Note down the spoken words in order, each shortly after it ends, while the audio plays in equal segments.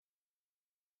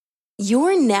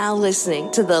You're now listening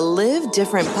to the Live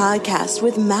Different podcast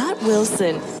with Matt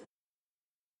Wilson.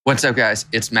 What's up, guys?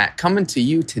 It's Matt coming to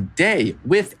you today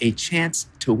with a chance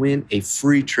to win a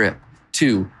free trip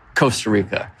to Costa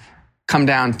Rica. Come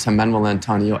down to Manuel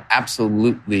Antonio,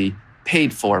 absolutely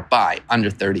paid for by Under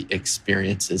 30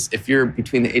 Experiences. If you're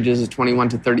between the ages of 21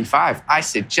 to 35, I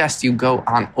suggest you go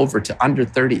on over to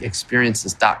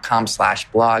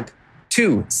under30experiences.com/blog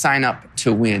to sign up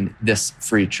to win this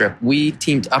free trip. We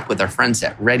teamed up with our friends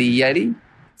at Ready Yeti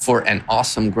for an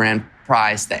awesome grand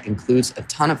prize that includes a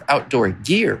ton of outdoor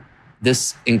gear.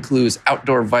 This includes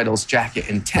Outdoor Vitals jacket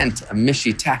and tent, a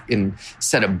Mishi Tacken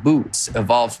set of boots,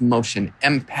 Evolve Motion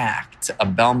Impact, a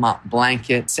Belmont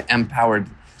blanket, Empowered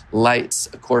lights,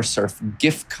 a Core Surf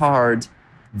gift card,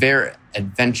 Bear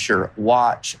Adventure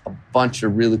watch, a bunch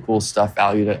of really cool stuff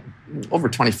valued at over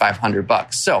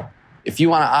 $2,500. So if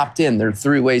you want to opt in, there are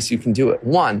three ways you can do it.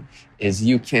 One is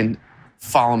you can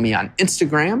follow me on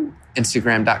Instagram,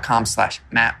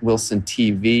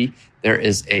 instagram.com/MattWilsonTV. There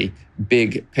is a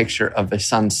big picture of a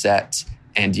sunset,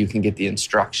 and you can get the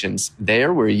instructions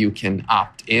there where you can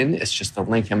opt in. It's just a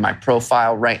link in my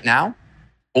profile right now.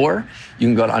 Or you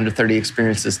can go to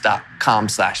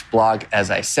under30experiences.com/blog,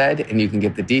 as I said, and you can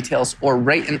get the details. Or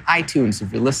right in iTunes,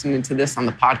 if you're listening to this on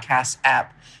the podcast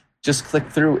app, just click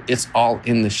through. It's all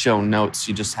in the show notes.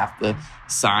 You just have to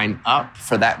sign up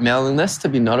for that mailing list to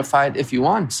be notified if you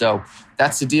want. So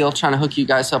that's the deal. Trying to hook you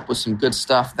guys up with some good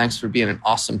stuff. Thanks for being an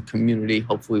awesome community.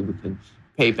 Hopefully we can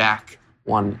pay back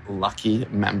one lucky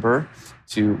member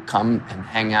to come and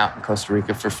hang out in Costa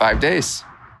Rica for 5 days.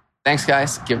 Thanks,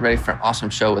 guys. Get ready for an awesome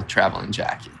show with Traveling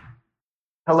Jackie.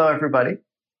 Hello, everybody.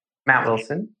 Matt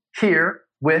Wilson here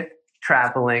with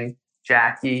Traveling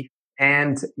Jackie.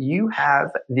 And you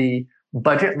have the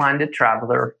Budget Minded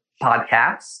Traveler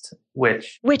podcast,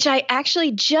 which I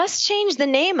actually just changed the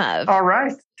name of. All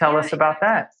right. Tell us about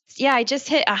that. Yeah, I just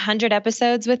hit 100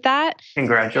 episodes with that.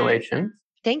 Congratulations.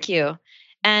 Thank you.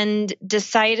 And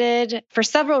decided for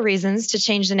several reasons to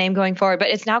change the name going forward, but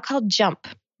it's now called Jump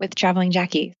with Traveling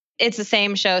Jackie. It's the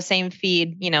same show, same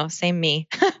feed, same me.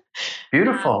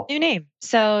 Beautiful. New name.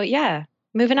 So yeah,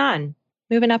 moving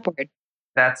upward.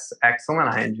 That's excellent.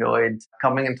 I enjoyed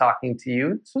coming and talking to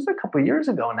you. This was a couple of years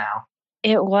ago now.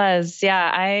 It was.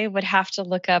 Yeah, I would have to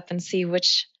look up and see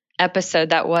which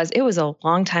episode that was. It was a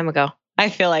long time ago. I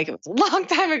feel like it was a long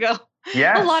time ago.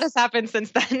 Yeah. A lot has happened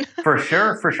since then. For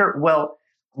sure. Well,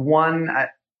 one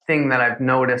thing that I've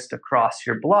noticed across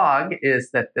your blog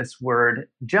is that this word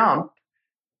jump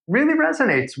really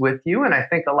resonates with you. And I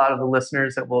think a lot of the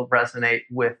listeners it will resonate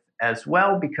with as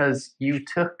well, because you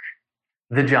took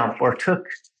the jump or took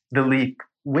the leap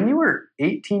when you were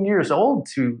 18 years old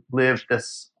to live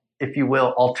this, if you will,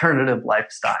 alternative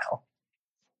lifestyle.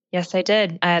 Yes, I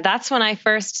did. That's when I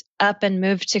first up and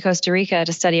moved to Costa Rica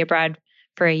to study abroad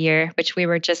for a year, which we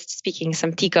were just speaking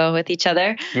some Tico with each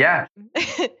other. Yeah.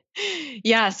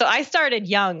 Yeah. So I started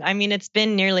young. I mean, it's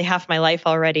been nearly half my life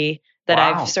already that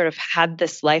I've sort of had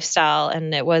this lifestyle.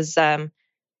 And it was,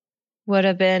 would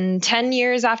have been 10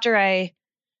 years after I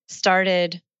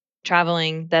started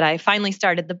traveling that I finally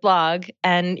started the blog.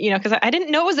 And, because I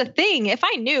didn't know it was a thing. If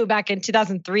I knew back in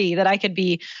 2003 that I could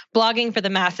be blogging for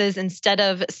the masses instead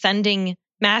of sending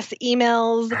mass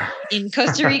emails in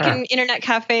Costa Rican internet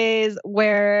cafes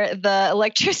where the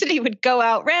electricity would go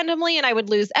out randomly and I would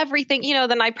lose everything,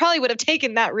 then I probably would have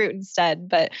taken that route instead.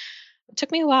 But it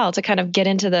took me a while to kind of get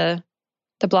into the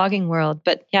blogging world.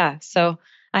 But yeah, so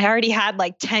I already had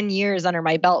like 10 years under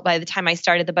my belt by the time I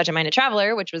started the Budget Minded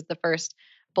Traveler, which was the first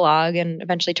blog and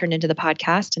eventually turned into the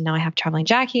podcast. And now I have Traveling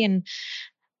Jackie and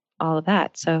all of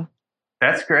that. So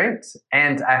that's great.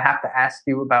 And I have to ask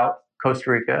you about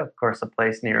Costa Rica, of course, a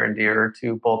place near and dear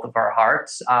to both of our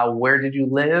hearts. Where did you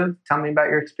live? Tell me about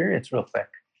your experience real quick.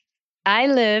 I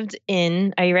lived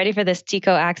in, are you ready for this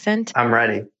Tico accent? I'm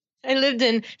ready. I lived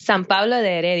in San Pablo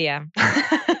de Heredia.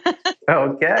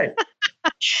 Okay.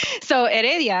 So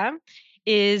Heredia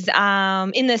is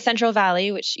in the Central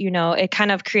Valley, which, it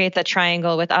kind of creates a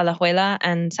triangle with Alajuela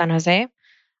and San Jose.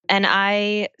 And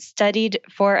I studied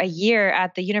for a year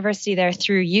at the university there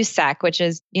through USAC, which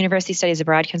is University Studies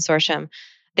Abroad Consortium.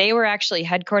 They were actually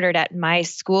headquartered at my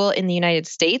school in the United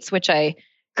States, which I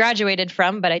graduated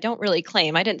from, but I don't really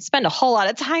claim. I didn't spend a whole lot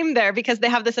of time there because they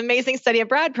have this amazing study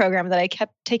abroad program that I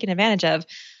kept taking advantage of.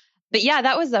 But yeah,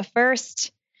 that was the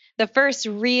first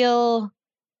real,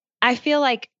 I feel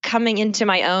like, coming into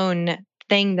my own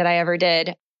thing that I ever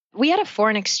did. We had a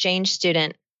foreign exchange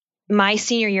student my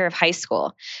senior year of high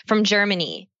school from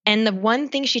Germany. And the one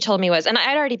thing she told me was, and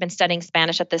I'd already been studying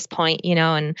Spanish at this point,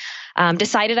 and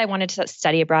decided I wanted to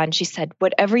study abroad. And she said,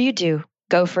 whatever you do,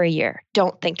 Go for a year.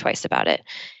 Don't think twice about it.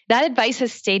 That advice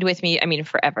has stayed with me, I mean,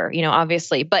 forever,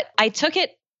 obviously. But I took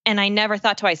it and I never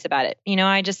thought twice about it.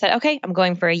 I just said, okay, I'm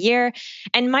going for a year.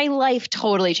 And my life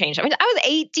totally changed. I mean, I was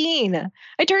 18.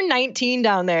 I turned 19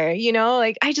 down there,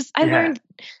 I learned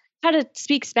how to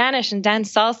speak Spanish and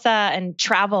dance salsa and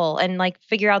travel and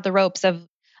figure out the ropes of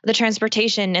the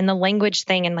transportation and the language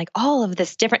thing and all of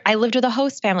this different. I lived with a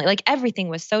host family. Everything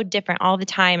was so different all the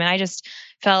time. And I just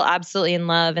fell absolutely in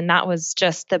love. And that was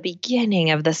just the beginning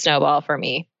of the snowball for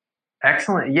me.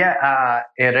 Excellent. Yeah.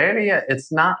 Heredia,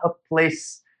 it's not a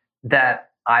place that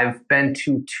I've been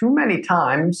to too many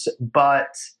times,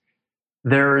 but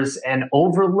there's an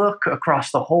overlook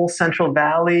across the whole Central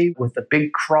Valley with a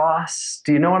big cross.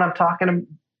 Do you know what I'm talking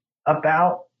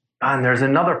about? And there's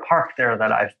another park there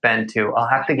that I've been to. I'll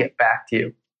have to get back to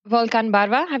you. Volcan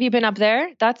Barva, have you been up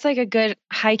there? That's a good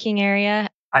hiking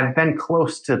area. I've been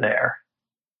close to there.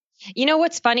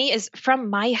 What's funny is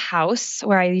from my house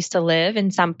where I used to live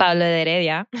in San Pablo de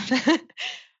Heredia,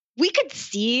 we could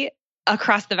see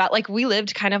across the valley. We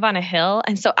lived kind of on a hill.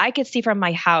 And so I could see from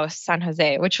my house, San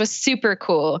Jose, which was super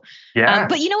cool. Yeah.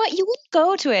 But you know what? You wouldn't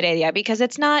go to Heredia because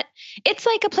it's like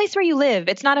a place where you live.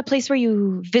 It's not a place where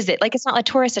you visit. It's not a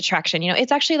tourist attraction.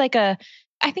 It's actually I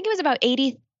think it was about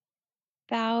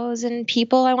 80,000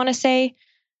 people, I want to say,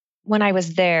 when I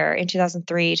was there in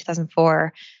 2003,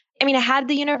 2004. I mean, I had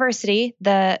the university,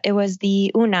 it was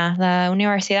the UNA, la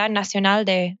Universidad Nacional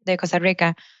de Costa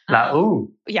Rica. La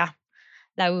U. Yeah.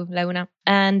 La UNA.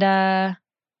 And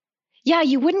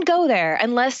you wouldn't go there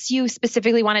unless you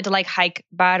specifically wanted to hike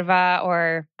Barva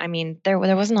or, there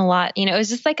wasn't a lot, it was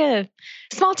just a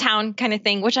small town kind of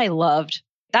thing, which I loved.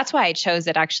 That's why I chose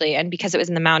it actually. And because it was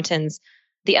in the mountains,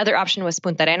 the other option was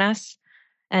Punta Arenas.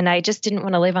 And I just didn't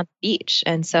want to live on the beach.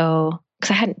 And so,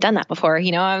 because I hadn't done that before,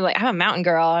 I'm a mountain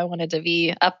girl. I wanted to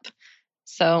be up.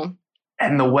 So.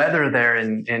 And the weather there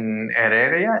in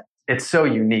Heredia, it's so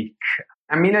unique.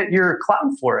 You're a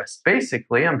cloud forest,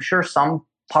 basically. I'm sure some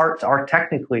parts are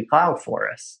technically cloud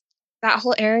forests. That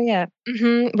whole area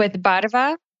with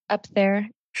Barva up there.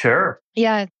 Sure.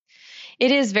 Yeah,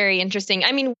 it is very interesting.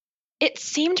 It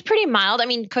seemed pretty mild.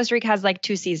 Costa Rica has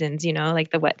 2 seasons,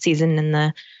 the wet season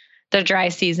and the dry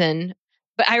season.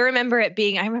 But I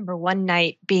remember one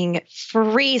night being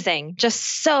freezing,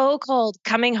 just so cold,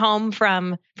 coming home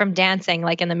from dancing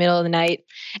in the middle of the night.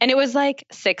 And it was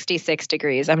 66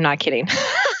 degrees. I'm not kidding.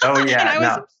 Oh, yeah. And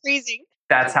I was freezing.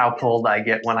 That's how cold I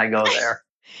get when I go there.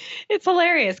 It's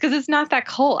hilarious because it's not that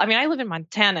cold. I live in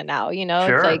Montana now,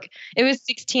 Sure. It's it was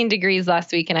 16 degrees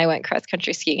last week and I went cross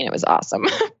country skiing and it was awesome.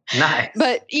 Nice.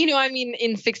 But,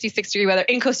 in 66 degree weather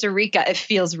in Costa Rica, it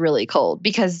feels really cold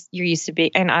because you're used to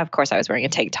be, and of course I was wearing a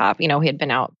tank top, we had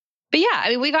been out. But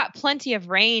yeah, we got plenty of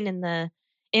rain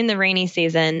in the rainy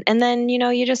season. And then,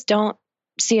 you just don't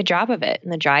see a drop of it in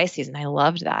the dry season. I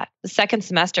loved that. The second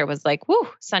semester was woo,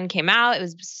 sun came out. It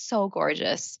was so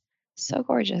gorgeous. So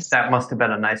gorgeous. That must have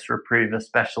been a nice reprieve,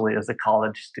 especially as a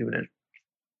college student.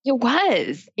 It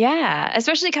was. Yeah.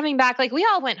 Especially coming back. We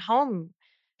all went home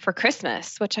for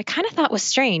Christmas, which I kind of thought was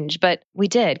strange, but we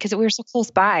did because we were so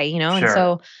close by, Sure. And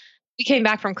so we came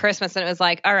back from Christmas and it was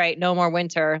all right, no more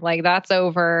winter. That's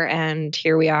over. And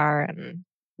here we are. And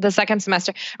the second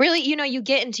semester, really, you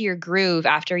get into your groove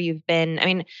after you've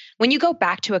been, when you go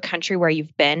back to a country where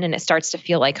you've been and it starts to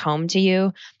feel like home to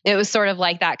you, it was sort of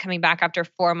like that coming back after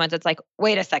 4 months. It's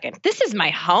wait a second, this is my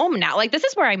home now. This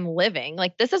is where I'm living.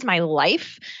 This is my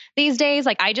life these days.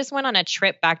 I just went on a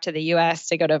trip back to the US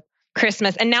to go to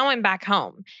Christmas and now I'm back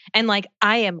home and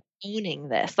I am owning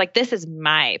this. This is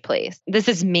my place. This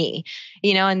is me,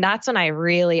 and that's when I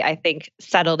really, I think,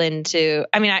 settled into,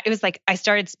 it was I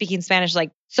started speaking Spanish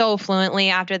so fluently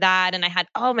after that. And I had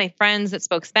all my friends that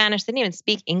spoke Spanish. They didn't even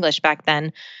speak English back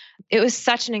then. It was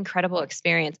such an incredible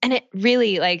experience. And it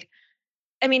really it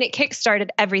kickstarted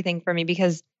everything for me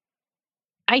because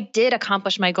I did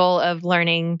accomplish my goal of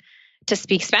learning to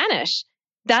speak Spanish.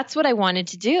 That's what I wanted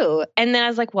to do. And then I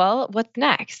was well, what's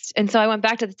next? And so I went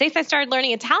back to the States. I started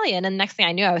learning Italian. And next thing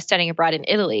I knew, I was studying abroad in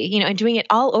Italy, and doing it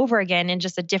all over again in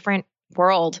just a different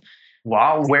world.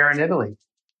 Wow. Where in Italy?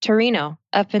 Torino,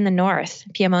 up in the north,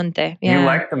 Piemonte. Yeah. You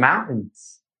like the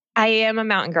mountains? I am a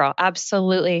mountain girl.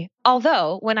 Absolutely.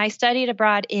 Although when I studied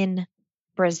abroad in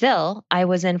Brazil, I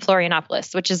was in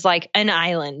Florianopolis, which is an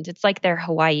island. It's their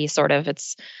Hawaii, sort of.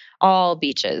 It's all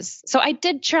beaches. So I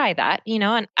did try that,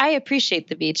 and I appreciate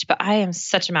the beach, but I am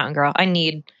such a mountain girl. I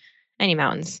need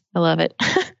mountains. I love it.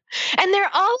 And they're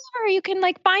all over. You can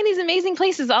find these amazing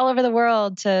places all over the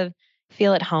world to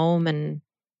feel at home. And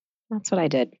That's what I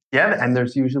did. Yeah, and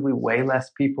there's usually way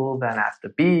less people than at the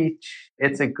beach.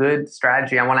 It's a good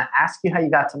strategy. I want to ask you how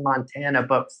you got to Montana,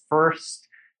 but first,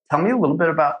 tell me a little bit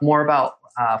more about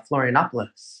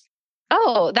Florianopolis.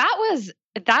 Oh,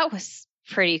 that was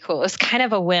pretty cool. It was kind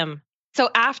of a whim. So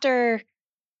after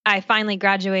I finally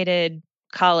graduated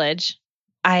college,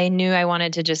 I knew I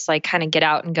wanted to just like kind of get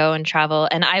out and go and travel.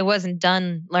 And I wasn't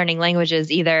done learning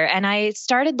languages either. And I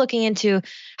started looking into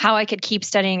how I could keep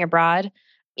studying abroad,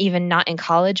 even not in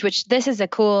college, which this is a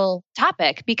cool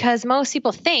topic because most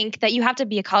people think that you have to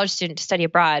be a college student to study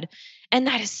abroad. And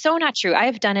that is so not true. I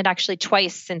have done it actually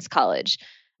twice since college,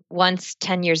 once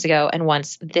 10 years ago and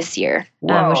once this year,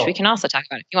 which we can also talk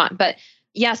about if you want. But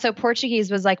yeah, so Portuguese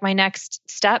was like my next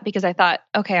step because I thought,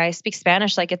 okay, I speak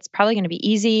Spanish, like it's probably going to be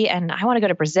easy and I want to go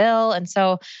to Brazil. And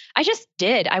so I just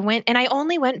did. I went and I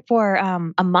only went for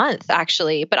a month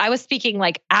actually, but I was speaking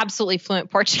like absolutely fluent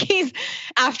Portuguese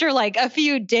after like a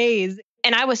few days.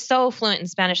 And I was so fluent in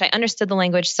Spanish. I understood the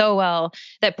language so well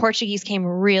that Portuguese came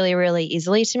really, really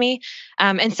easily to me.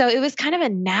 And so it was kind of a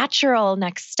natural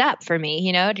next step for me,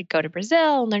 you know, to go to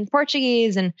Brazil and learn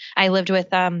Portuguese. And I lived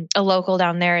with a local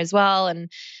down there as well.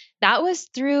 And that was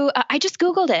through, I just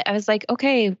Googled it. I was like,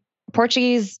 okay,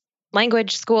 Portuguese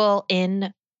language school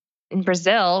in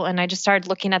Brazil. And I just started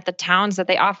looking at the towns that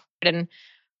they offered. And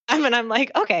I'm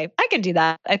like, okay, I can do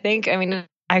that, I think. I mean,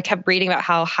 I kept reading about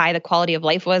how high the quality of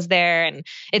life was there. And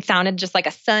it sounded just like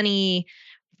a sunny,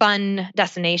 fun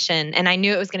destination. And I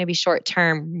knew it was going to be short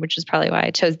term, which is probably why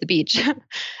I chose the beach.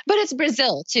 But it's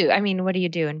Brazil too. I mean, what do you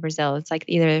do in Brazil? It's like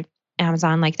either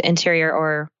Amazon, like the interior,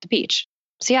 or the beach.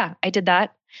 So yeah, I did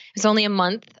that. It was only a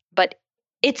month, but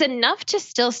it's enough to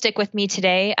still stick with me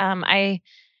today. I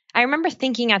remember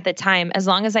thinking at the time, as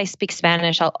long as I speak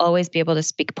Spanish, I'll always be able to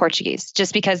speak Portuguese,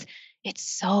 just because it's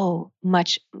so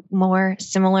much more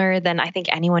similar than I think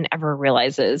anyone ever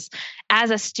realizes. As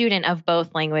a student of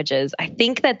both languages, I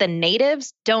think that the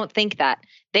natives don't think that.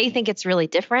 They think it's really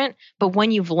different, but when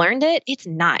you've learned it, it's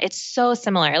not. It's so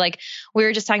similar. Like we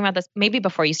were just talking about this maybe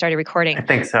before you started recording. I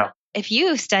think so. If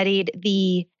you studied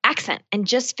the accent and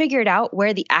just figured out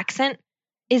where the accent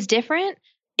is different,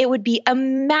 it would be a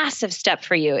massive step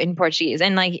for you in Portuguese.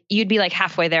 And like, you'd be like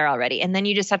halfway there already. And then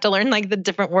you just have to learn like the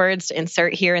different words to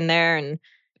insert here and there. And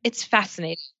it's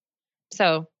fascinating.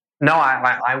 So. No,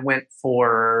 I went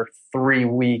for 3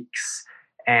 weeks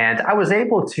and I was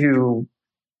able to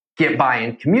get by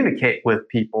and communicate with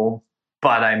people.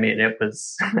 But I mean,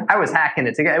 I was hacking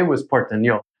it together. It was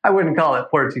Portuñol. I wouldn't call it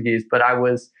Portuguese, but I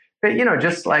was, you know,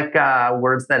 just like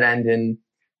words that end in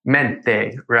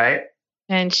mente, right?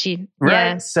 And she, right.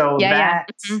 Yeah. So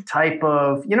type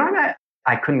of, you know,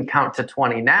 I couldn't count to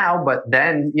 20 now, but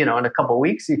then, you know, in a couple of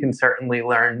weeks, you can certainly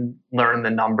learn the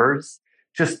numbers,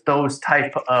 just those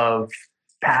type of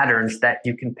patterns that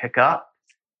you can pick up.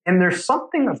 And there's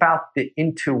something about the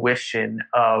intuition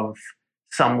of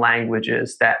some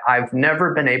languages that I've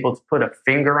never been able to put a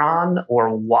finger on, or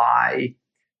why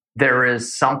there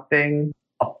is something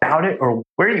about it, or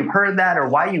where you heard that, or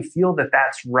why you feel that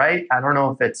that's right. I don't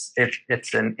know if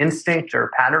it's an instinct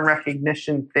or pattern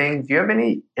recognition thing. Do you have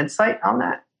any insight on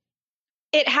that?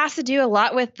 It has to do a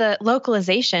lot with the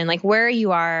localization, like where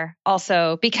you are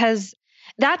also, because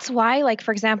that's why, like,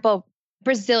 for example,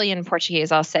 Brazilian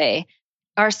Portuguese, I'll say,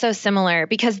 are so similar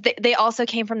because they also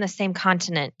came from the same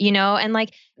continent, you know, and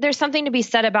like there's something to be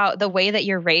said about the way that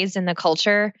you're raised in the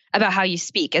culture, about how you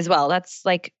speak as well. That's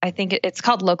like, I think it's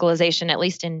called localization, at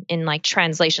least in like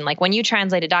translation. Like when you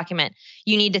translate a document,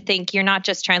 you need to think you're not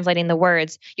just translating the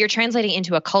words, you're translating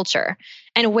into a culture.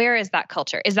 And where is that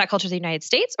culture? Is that culture the United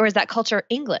States, or is that culture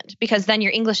England? Because then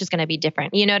your English is going to be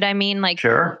different. You know what I mean? Like,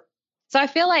 sure. So I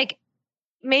feel like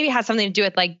maybe it has something to do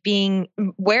with like being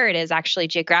where it is actually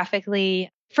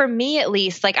geographically. For me, at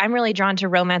least, like I'm really drawn to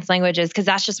Romance languages because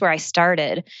that's just where I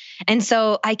started. And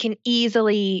so I can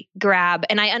easily grab,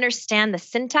 and I understand the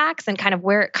syntax and kind of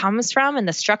where it comes from and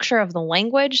the structure of the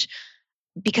language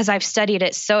because I've studied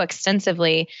it so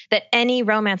extensively that any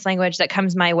Romance language that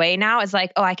comes my way now is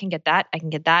like, oh, I can get that. I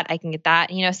can get that. I can get that.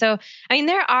 You know, so I mean,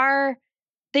 there are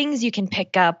things you can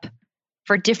pick up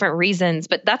for different reasons,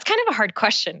 but that's kind of a hard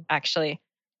question, actually.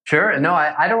 Sure. No,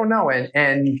 I don't know.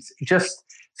 And just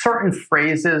certain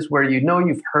phrases where you know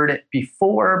you've heard it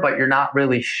before, but you're not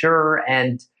really sure.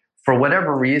 And for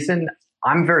whatever reason,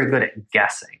 I'm very good at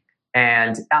guessing.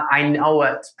 And I know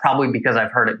it's probably because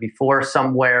I've heard it before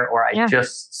somewhere, or I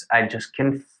just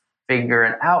can figure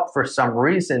it out for some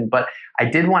reason. But I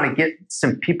did want to get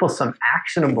some people some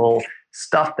actionable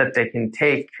stuff that they can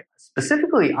take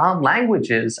specifically on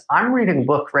languages. I'm reading a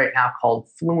book right now called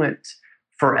Fluent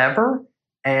Forever.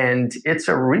 And it's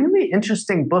a really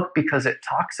interesting book because it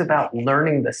talks about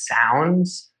learning the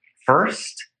sounds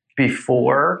first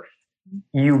before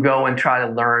you go and try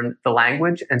to learn the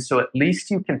language. And so at least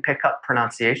you can pick up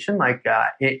pronunciation. Like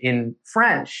in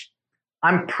French,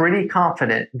 I'm pretty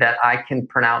confident that I can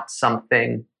pronounce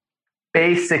something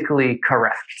basically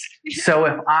correct. So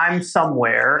if I'm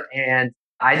somewhere and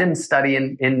I didn't study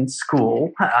in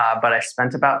school, but I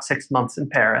spent about 6 months in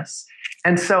Paris.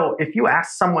 And so if you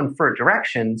ask someone for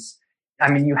directions,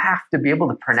 I mean, you have to be able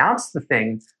to pronounce the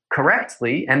thing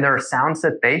correctly. And there are sounds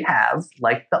that they have,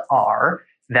 like the R,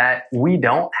 that we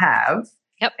don't have.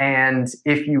 Yep. And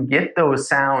if you get those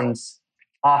sounds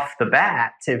off the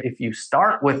bat, if you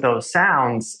start with those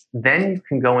sounds, then you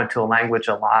can go into a language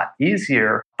a lot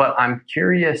easier. But I'm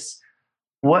curious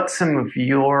what some of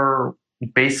your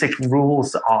basic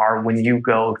rules are when you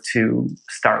go to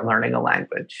start learning a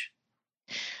language.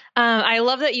 I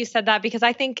love that you said that, because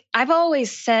I think I've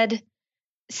always said,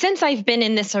 since I've been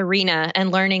in this arena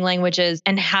and learning languages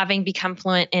and having become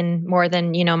fluent in more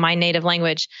than, my native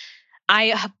language, I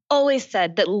have always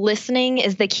said that listening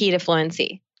is the key to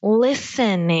fluency.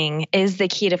 Listening is the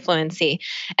key to fluency.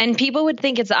 And people would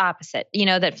think it's the opposite,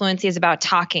 that fluency is about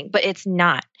talking, but it's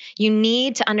not. You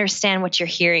need to understand what you're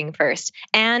hearing first.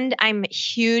 And I'm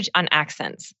huge on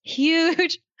accents.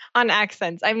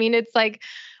 I mean, it's like,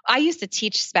 I used to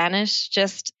teach Spanish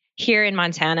just here in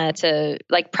Montana to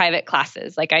like private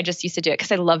classes. Like I just used to do it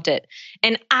because I loved it.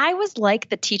 And I was like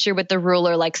the teacher with the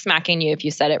ruler, like smacking you if you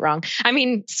said it wrong. I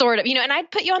mean, sort of, and I'd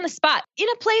put you on the spot in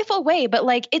a playful way, but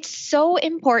like, it's so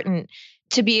important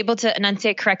to be able to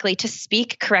enunciate correctly, to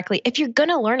speak correctly. If you're going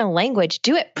to learn a language,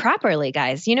 do it properly,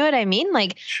 guys. You know what I mean?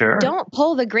 Like, sure. Don't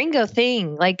pull the gringo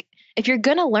thing. Like, if you're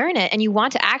going to learn it and you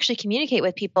want to actually communicate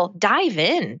with people, dive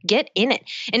in, get in it.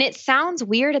 And it sounds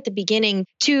weird at the beginning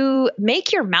to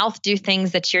make your mouth do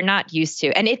things that you're not used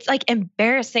to. And it's like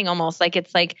embarrassing almost. Like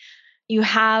it's like you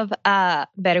have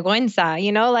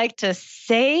vergüenza, like to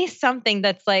say something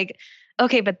that's like,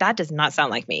 okay, but that does not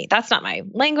sound like me. That's not my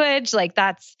language. Like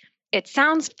it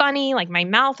sounds funny. Like my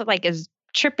mouth like is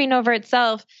tripping over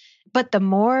itself. But the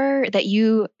more that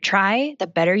you try, the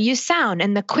better you sound,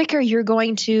 and the quicker you're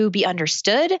going to be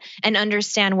understood and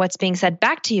understand what's being said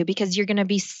back to you, because you're going to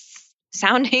be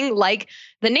sounding like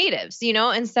the natives,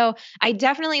 And so I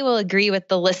definitely will agree with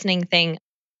the listening thing.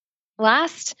 A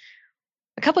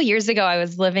couple years ago, I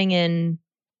was living in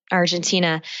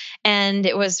Argentina, and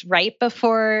it was right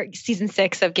before season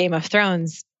 6 of Game of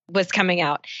Thrones was coming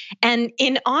out. And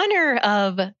in honor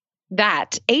of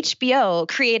that, HBO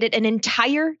created an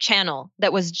entire channel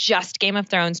that was just Game of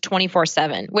Thrones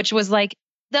 24/7, which was like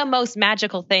the most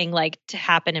magical thing like to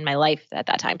happen in my life at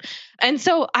that time. And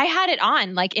so I had it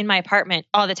on like in my apartment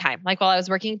all the time, like while I was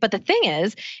working. But the thing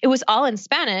is, it was all in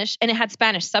Spanish and it had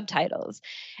Spanish subtitles.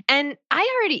 And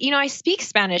I already, I speak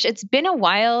Spanish. It's been a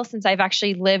while since I've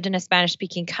actually lived in a Spanish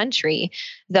speaking country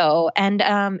though. And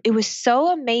it was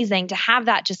so amazing to have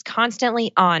that just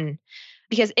constantly on,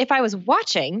 because if I was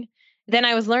watching, then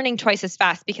I was learning twice as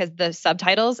fast because the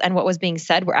subtitles and what was being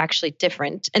said were actually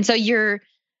different. And so you're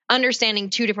understanding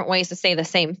 2 different ways to say the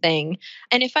same thing.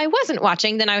 And if I wasn't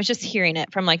watching, then I was just hearing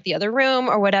it from like the other room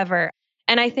or whatever.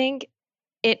 And I think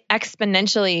it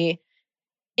exponentially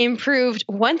improved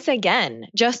once again,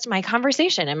 just my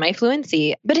conversation and my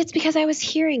fluency. But it's because I was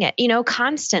hearing it,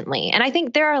 constantly. And I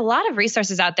think there are a lot of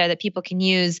resources out there that people can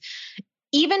use.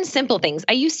 Even simple things.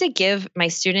 I used to give my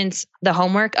students the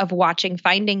homework of watching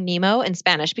Finding Nemo in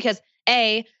Spanish because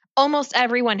almost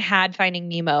everyone had Finding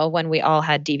Nemo when we all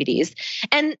had DVDs,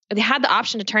 and they had the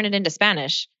option to turn it into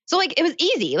Spanish. So like it was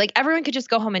easy. Like everyone could just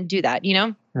go home and do that,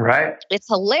 Right. It's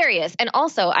hilarious. And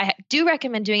also I do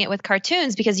recommend doing it with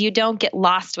cartoons because you don't get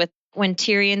lost with when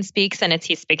Tyrion speaks and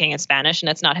he's speaking in Spanish and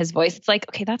it's not his voice. It's like,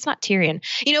 okay, that's not Tyrion,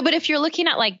 but if you're looking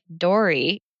at like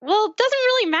Dory, well, it doesn't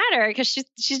really matter because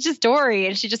she's just Dory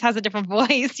and she just has a different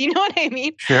voice. You know what I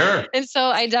mean? Sure. And so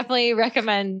I definitely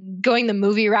recommend going the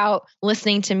movie route,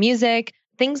 listening to music.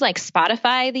 Things like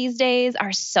Spotify these days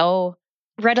are so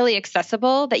readily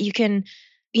accessible that you can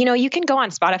go on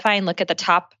Spotify and look at the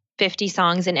top 50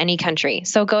 songs in any country.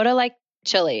 So go to like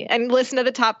Chile and listen to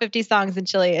the top 50 songs in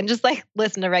Chile and just like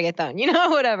listen to reggaeton,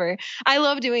 whatever. I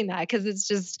love doing that because it's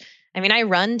just, I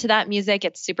run to that music.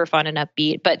 It's super fun and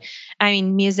upbeat. But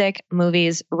music,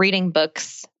 movies, reading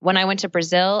books. When I went to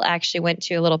Brazil, I actually went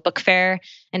to a little book fair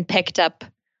and picked up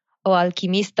O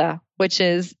Alquimista, which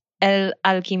is El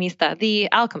Alquimista, the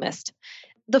alchemist.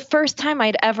 The first time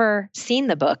I'd ever seen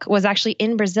the book was actually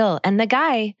in Brazil. And the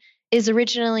guy is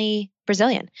originally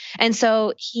Brazilian. And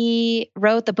so he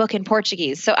wrote the book in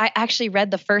Portuguese. So I actually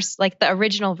read the first, like the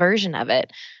original version of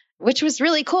it which was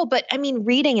really cool. But I mean,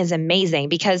 reading is amazing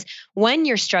because when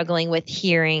you're struggling with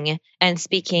hearing and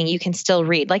speaking, you can still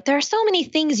read. Like there are so many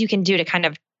things you can do to kind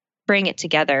of bring it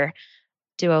together.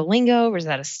 Duolingo,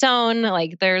 Rosetta Stone,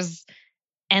 like there's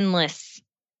endless.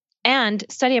 And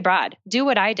study abroad. Do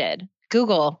what I did.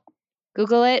 Google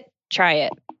it, try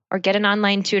it, or get an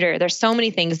online tutor. There's so many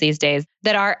things these days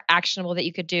that are actionable that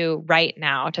you could do right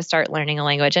now to start learning a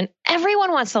language. And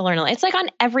everyone wants to learn a language. It's like on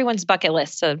everyone's bucket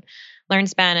list to learn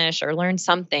Spanish or learn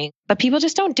something, but people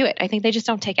just don't do it. I think they just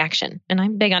don't take action. And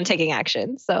I'm big on taking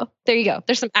action. So there you go.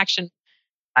 There's some action.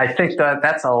 I think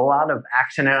that's a lot of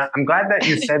action. And I'm glad that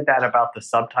you said that about the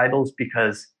subtitles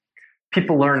because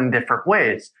people learn in different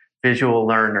ways. Visual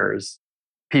learners,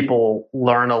 people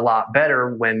learn a lot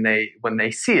better when they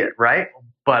see it, right?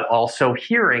 But also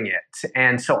hearing it.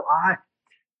 And so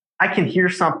I can hear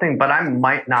something, but I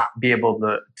might not be able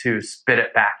to spit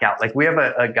it back out. Like we have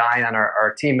a guy on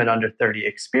our team at Under 30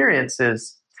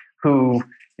 Experiences and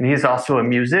he's also a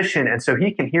musician. And so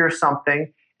he can hear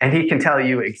something and he can tell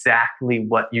you exactly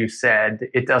what you said.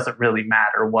 It doesn't really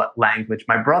matter what language.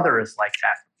 My brother is like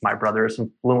that. My brother is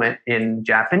fluent in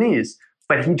Japanese,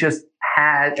 but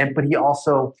he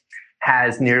also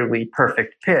has nearly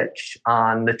perfect pitch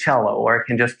on the cello, or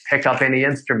can just pick up any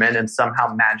instrument and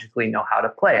somehow magically know how to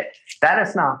play it. That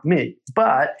is not me.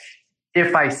 But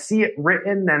if I see it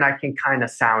written, then I can kind of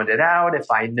sound it out if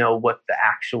I know what the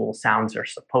actual sounds are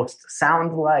supposed to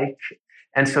sound like.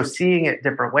 And so seeing it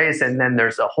different ways. And then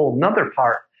there's a whole nother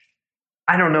part.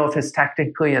 I don't know if it's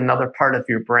technically another part of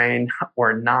your brain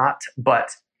or not,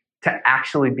 but to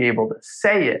actually be able to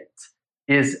say it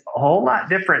is a whole lot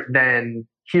different than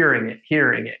hearing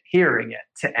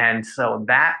it. And so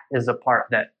that is a part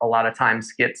that a lot of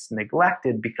times gets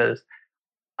neglected because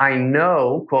I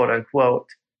know, quote unquote,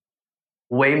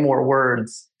 way more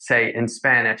words, say in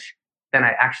Spanish, than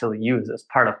I actually use as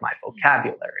part of my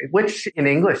vocabulary, which in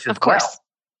English as well. Of course.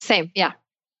 Same. Yeah.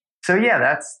 So yeah,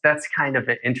 that's kind of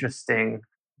an interesting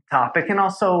topic. And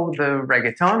also the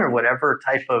reggaeton or whatever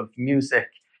type of music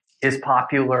is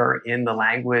popular in the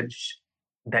language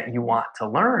that you want to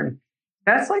learn.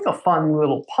 That's like a fun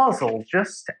little puzzle,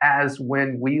 just as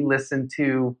when we listen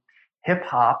to hip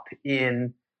hop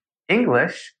in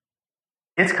English,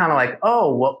 it's kind of like,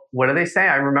 oh, what do they say?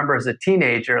 I remember as a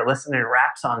teenager listening to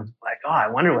rap songs, like, oh, I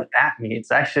wonder what that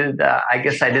means. I should, I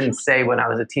guess I didn't say when I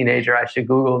was a teenager, I should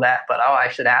Google that, but I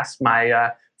should ask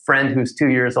my friend who's 2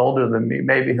 years older than me.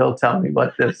 Maybe he'll tell me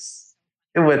what this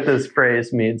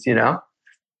phrase means, you know?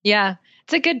 Yeah,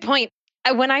 it's a good point.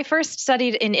 When I first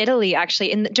studied in Italy,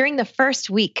 actually, during the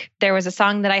first week, there was a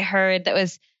song that I heard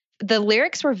the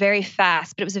lyrics were very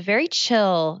fast, but it was a very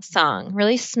chill song,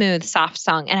 really smooth, soft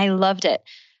song. And I loved it.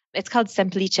 It's called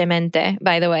Semplicemente,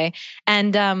 by the way.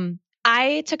 And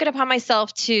I took it upon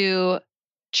myself to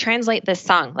translate this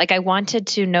song. Like I wanted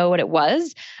to know what it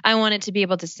was. I wanted to be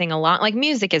able to sing along. Like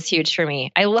music is huge for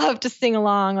me. I love to sing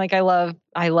along. Like I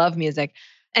love music.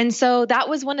 And so that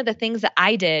was one of the things that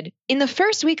I did. In the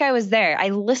first week I was there, I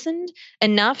listened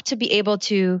enough to be able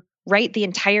to write the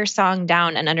entire song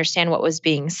down and understand what was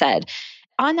being said.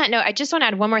 On that note, I just want to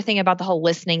add one more thing about the whole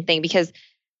listening thing, because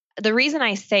the reason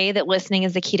I say that listening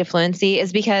is the key to fluency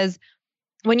is because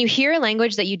when you hear a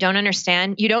language that you don't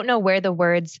understand, you don't know where the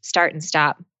words start and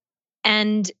stop.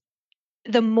 And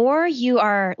the more you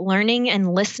are learning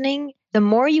and listening, the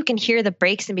more you can hear the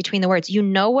breaks in between the words. You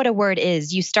know what a word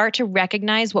is. You start to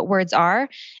recognize what words are.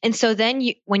 And so then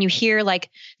when you hear like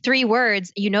 3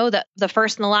 words, you know that the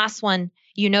first and the last one,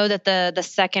 you know that the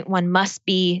second one must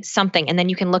be something, and then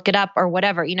you can look it up or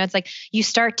whatever. You know, it's like you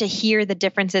start to hear the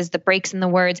differences, the breaks in the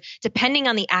words, depending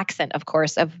on the accent, of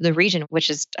course, of the region, which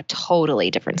is a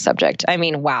totally different subject. I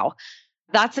mean, wow.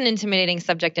 That's an intimidating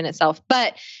subject in itself.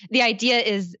 But the idea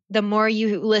is the more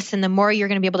you listen, the more you're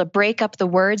going to be able to break up the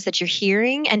words that you're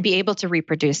hearing and be able to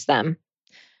reproduce them.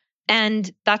 And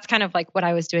that's kind of like what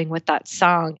I was doing with that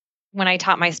song. When I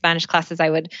taught my Spanish classes, I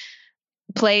would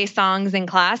play songs in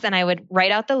class and I would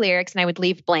write out the lyrics and I would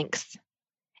leave blanks.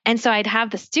 And so I'd have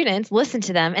the students listen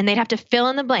to them and they'd have to fill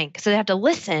in the blank. So they have to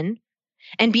listen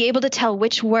and be able to tell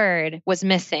which word was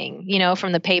missing, you know,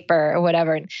 from the paper or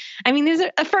whatever. I mean,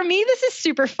 for me, this is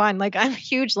super fun. Like I'm a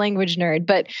huge language nerd,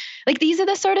 but like these are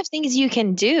the sort of things you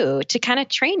can do to kind of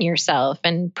train yourself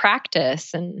and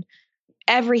practice, and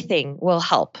everything will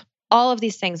help. All of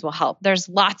these things will help. There's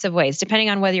lots of ways, depending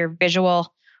on whether you're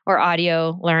visual or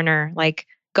audio learner, like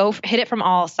go hit it from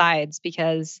all sides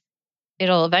because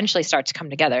it'll eventually start to come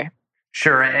together.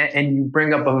 Sure. And you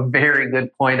bring up a very good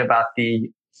point about the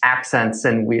accents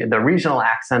and the regional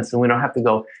accents, and we don't have to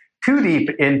go too deep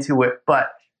into it,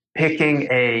 but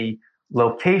picking a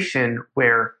location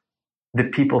where the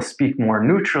people speak more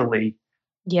neutrally.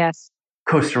 Yes.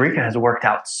 Costa Rica has worked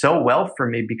out so well for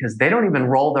me because they don't even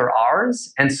roll their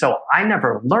R's. And so I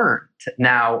never learned.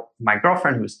 Now, my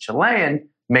girlfriend, who's Chilean,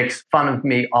 makes fun of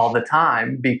me all the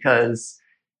time because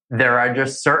there are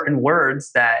just certain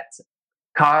words that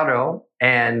caro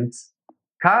and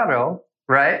caro,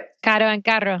 right? Caro and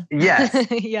carro. Yes.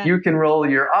 Yeah. You can roll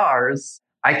your R's.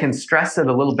 I can stress it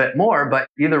a little bit more, but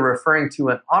either referring to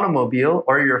an automobile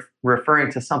or you're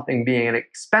referring to something being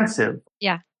expensive.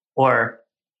 Yeah. Or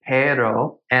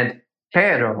pero and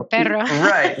pero. Perro.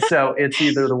 Right. So it's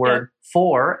either the word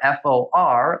for,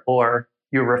 F-O-R, or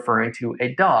you're referring to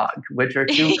a dog, which are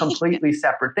two completely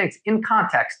separate things. In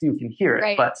context, you can hear it,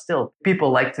 right. But still,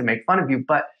 people like to make fun of you.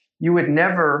 But you would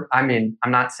never, I mean,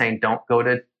 I'm not saying don't go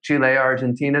to Chile,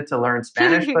 Argentina to learn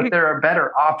Spanish, but there are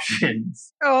better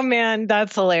options. Oh man,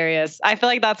 that's hilarious. I feel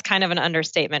like that's kind of an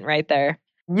understatement right there.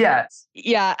 Yes.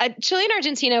 Yeah. Chile and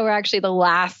Argentina were actually the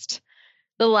last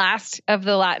of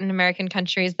the Latin American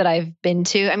countries that I've been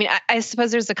to. I mean, I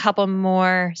suppose there's a couple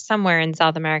more somewhere in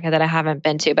South America that I haven't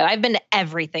been to, but I've been to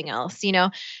everything else. You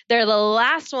know, they're the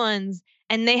last ones,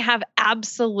 and they have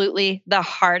absolutely the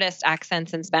hardest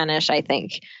accents in Spanish, I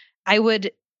think. I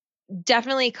would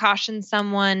definitely caution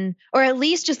someone, or at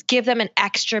least just give them an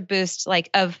extra boost, like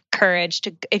of courage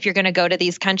to, if you're going to go to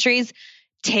these countries,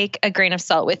 take a grain of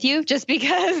salt with you, just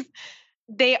because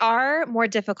they are more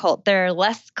difficult. They're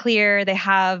less clear. They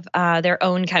have their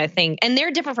own kind of thing, and they're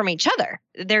different from each other.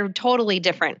 They're totally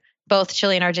different. Both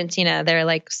Chile and Argentina, they're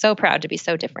like so proud to be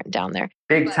so different down there.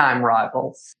 Big time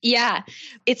rivals. Yeah,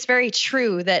 it's very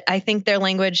true that I think their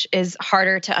language is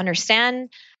harder to understand.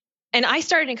 And I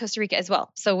started in Costa Rica as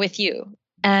well, so with you.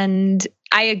 And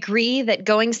I agree that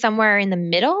going somewhere in the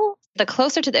middle, the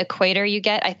closer to the equator you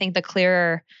get, I think the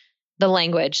clearer the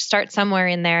language. Start somewhere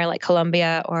in there, like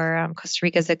Colombia or Costa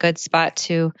Rica is a good spot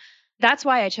too. That's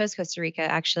why I chose Costa Rica,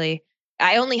 actually.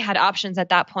 I only had options at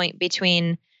that point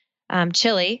between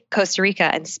Chile, Costa Rica,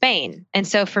 and Spain. And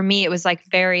so for me, it was like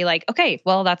very like, okay,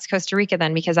 well, that's Costa Rica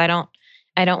then, because I don't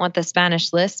want the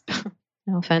Spanish lisp.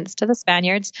 No offense to the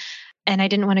Spaniards. And I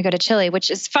didn't want to go to Chile, which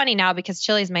is funny now because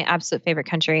Chile is my absolute favorite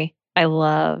country. I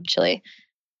love Chile.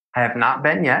 I have not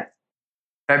been yet.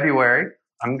 February,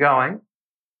 I'm going.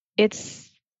 It's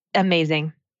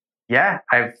amazing. Yeah,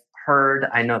 I've heard,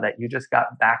 I know that you just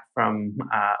got back from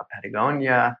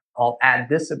Patagonia. I'll add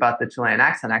this about the Chilean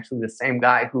accent. Actually, the same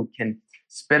guy who can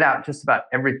spit out just about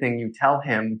everything you tell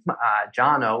him,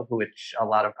 Jono, which a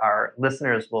lot of our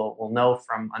listeners will know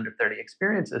from Under 30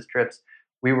 Experiences trips.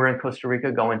 We were in Costa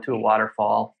Rica going to a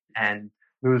waterfall, and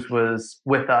Luz was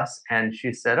with us, and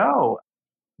she said, oh,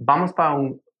 vamos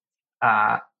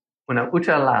para una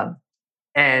uchalada.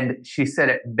 And she said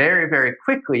it very, very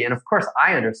quickly. And of course,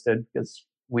 I understood because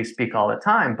we speak all the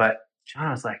time. But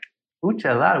John was like,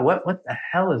 uchalada? What the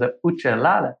hell is a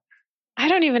uchalada? I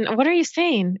don't even, what are you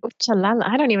saying? Uchalada.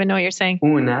 I don't even know what you're saying.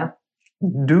 Una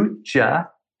ducha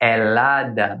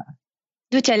helada.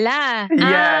 Duchala.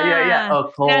 Yeah.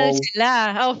 Oh, cold.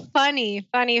 Oh, funny.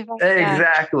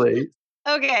 Exactly.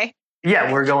 Okay.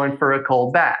 Yeah, we're going for a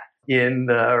cold bath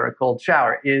or a cold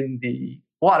shower in the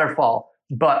waterfall.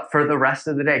 But for the rest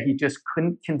of the day, he just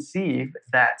couldn't conceive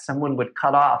that someone would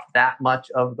cut off that much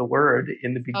of the word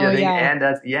in the beginning and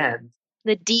at the end.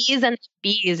 The D's and the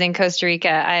B's in Costa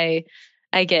Rica,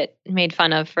 I get made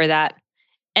fun of for that.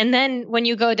 And then when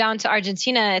you go down to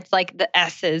Argentina, it's like the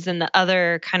S's and the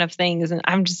other kind of things. And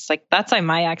I'm just like, that's why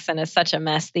my accent is such a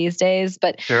mess these days.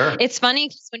 But sure. It's funny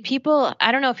because when people,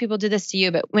 I don't know if people do this to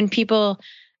you, but when people,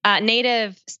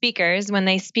 native speakers, when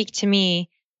they speak to me,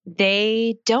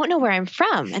 they don't know where I'm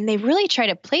from and they really try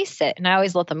to place it. And I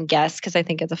always let them guess because I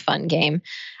think it's a fun game.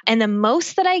 And the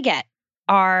most that I get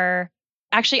are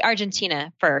actually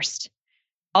Argentina first,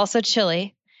 also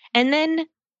Chile, and then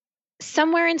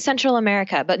somewhere in Central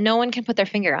America, but no one can put their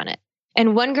finger on it.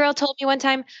 And one girl told me one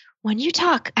time, when you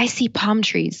talk, I see palm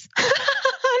trees.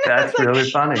 That's really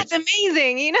funny. That's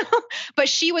amazing, you know? But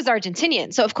she was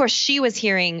Argentinian. So of course she was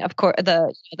hearing, of course,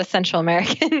 the Central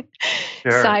American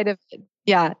side of it.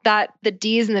 Yeah, that the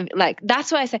D's and the, like,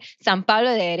 that's why I say San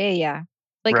Pablo de Heredia.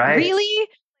 Like, really?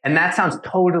 And that sounds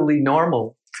totally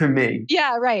normal to me.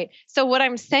 Yeah, right. So what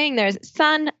I'm saying there is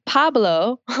San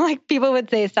Pablo, like people would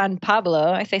say San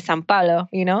Pablo. I say San Pablo,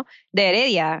 you know, de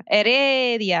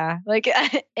Heredia, like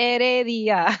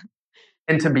Heredia.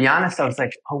 And to be honest, I was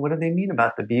like, oh, what do they mean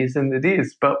about the B's and the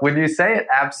D's? But when you say it,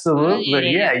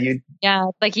 absolutely, Yeah,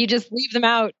 like you just leave them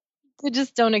out. They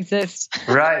just don't exist.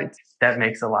 Right. that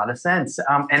makes a lot of sense.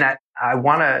 And I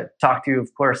want to talk to you,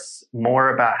 of course,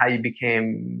 more about how you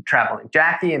became Traveling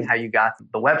Jackie and how you got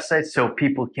the website so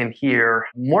people can hear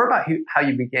more about how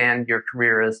you began your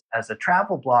career as a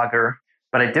travel blogger.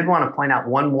 But I did want to point out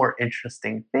one more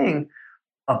interesting thing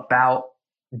about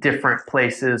different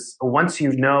places. Once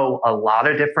you know a lot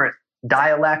of different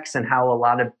dialects and how a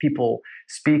lot of people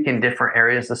speak in different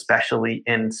areas, especially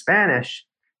in Spanish,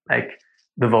 like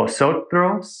the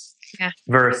vosotros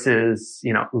versus,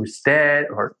 usted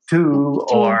or tú,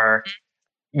 or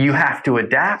you have to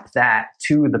adapt that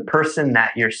to the person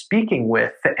that you're speaking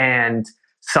with. And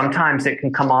sometimes it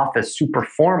can come off as super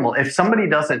formal. If somebody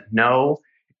doesn't know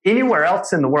anywhere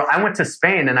else in the world, I went to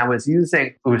Spain and I was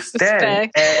using usted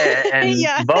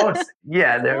and vos.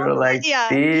 Yeah, they were like,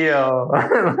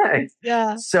 tío.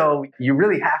 So you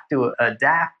really have to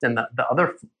adapt. And the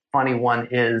other funny one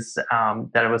is that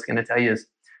I was going to tell you is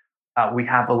we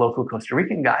have a local Costa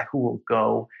Rican guy who will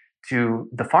go to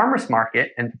the farmer's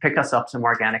market and pick us up some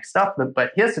organic stuff,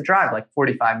 but he has to drive like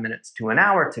 45 minutes to an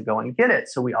hour to go and get it.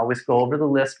 So we always go over the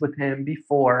list with him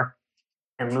before,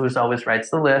 and Luz always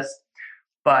writes the list.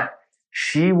 But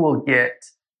she will get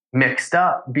mixed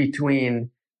up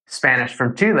between Spanish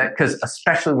from Chile, because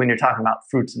especially when you're talking about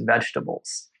fruits and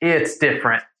vegetables, it's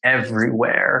different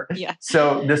everywhere. Yeah.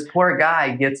 So this poor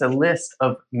guy gets a list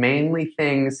of mainly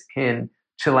things in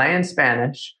Chilean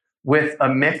Spanish with a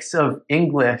mix of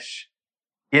English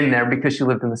in there because she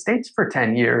lived in the States for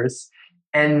 10 years.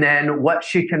 And then what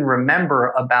she can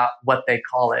remember about what they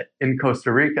call it in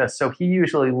Costa Rica. So he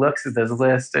usually looks at this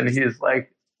list and he's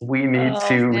like, we need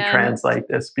to translate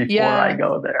this before I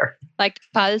go there. Like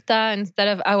palta instead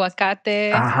of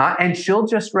aguacate. And she'll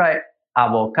just write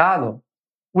avocado,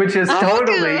 which is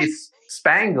totally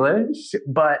Spanglish,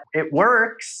 but it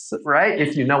works, right?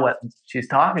 If you know what she's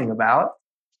talking about.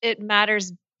 It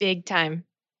matters big time.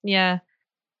 Yeah.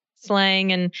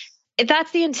 Slang. And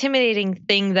that's the intimidating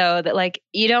thing, though, that like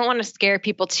you don't want to scare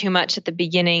people too much at the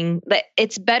beginning. But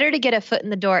it's better to get a foot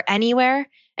in the door anywhere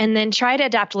and then try to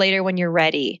adapt later when you're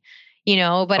ready,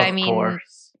 But of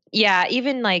course.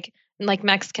 Even like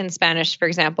Mexican Spanish, for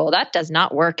example, that does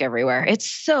not work everywhere. It's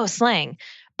so slang.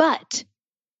 But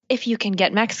if you can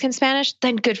get Mexican Spanish,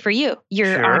 then good for you.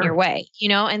 You're on your way,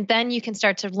 and then you can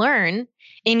start to learn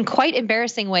in quite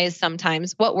embarrassing ways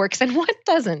sometimes what works and what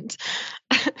doesn't.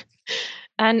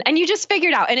 And you just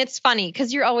figured out. And it's funny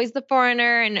because you're always the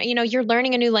foreigner and, you're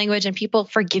learning a new language and people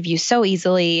forgive you so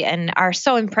easily and are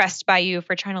so impressed by you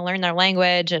for trying to learn their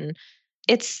language. And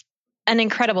it's an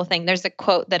incredible thing. There's a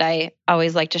quote that I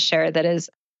always like to share that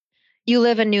is, you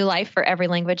live a new life for every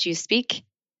language you speak.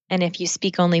 And if you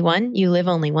speak only one, you live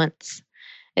only once.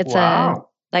 It's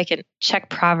like a Czech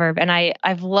proverb. And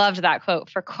I've loved that quote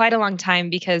for quite a long time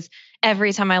because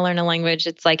every time I learn a language,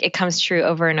 it's like it comes true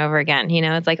over and over again.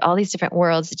 It's like all these different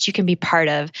worlds that you can be part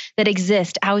of that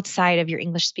exist outside of your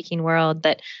English speaking world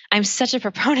that I'm such a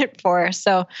proponent for.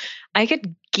 So I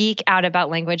could geek out about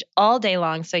language all day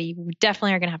long. So you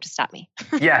definitely are going to have to stop me.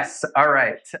 Yes. All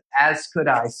right. As could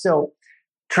I. So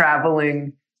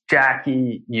Traveling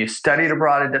Jackie, you studied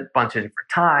abroad a bunch of different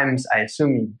times. I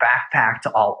assume you backpacked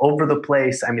all over the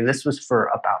place. I mean, this was for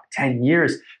about 10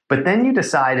 years. But then you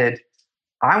decided,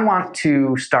 I want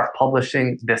to start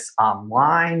publishing this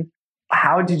online.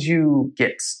 How did you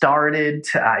get started?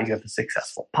 You have a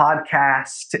successful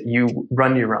podcast. You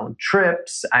run your own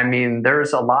trips. I mean,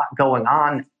 there's a lot going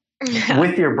on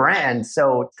with your brand.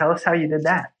 So tell us how you did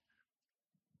that.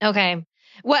 Okay.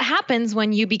 What happens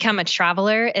when you become a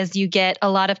traveler is you get a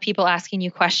lot of people asking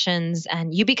you questions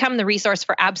and you become the resource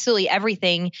for absolutely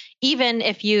everything, even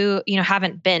if you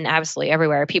haven't been absolutely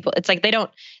everywhere. People, it's like they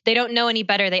don't know any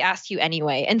better. They ask you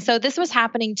anyway. And so this was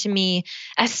happening to me,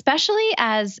 especially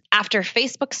as after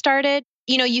Facebook started.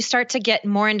 You start to get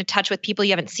more into touch with people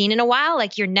you haven't seen in a while.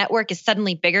 Like your network is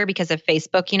suddenly bigger because of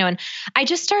Facebook, and I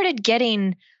just started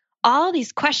getting all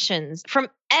these questions from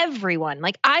everyone.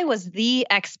 Like I was the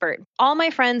expert. All my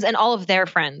friends and all of their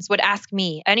friends would ask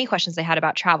me any questions they had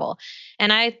about travel.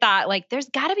 And I thought like, there's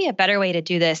gotta be a better way to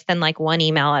do this than like one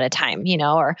email at a time,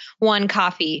 or one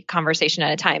coffee conversation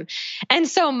at a time. And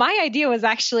so my idea was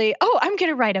actually, I'm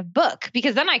going to write a book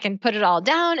because then I can put it all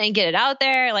down and get it out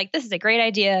there. Like, this is a great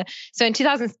idea. So in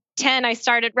 2010, I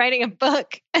started writing a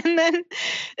book. And then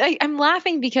I'm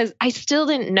laughing because I still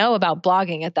didn't know about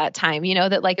blogging at that time,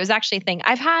 that like it was actually a thing.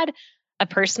 I've had a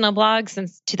personal blog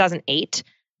since 2008,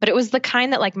 but it was the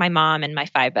kind that like my mom and my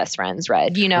 5 best friends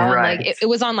read, right. And like it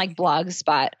was on like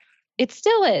Blogspot. It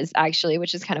still is actually,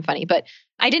 which is kind of funny, but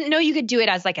I didn't know you could do it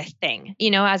as like a thing,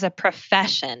 as a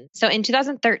profession. So in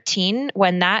 2013,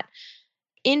 when that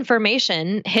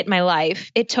information hit my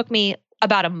life, it took me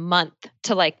about a month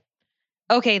to like,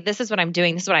 okay, this is what I'm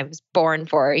doing. This is what I was born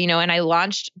for, and I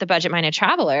launched the Budget Minded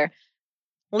Traveler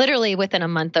literally within a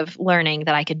month of learning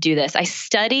that I could do this. I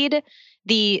studied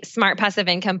the Smart Passive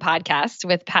Income podcast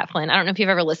with Pat Flynn. I don't know if you've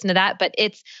ever listened to that, but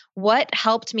it's what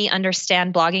helped me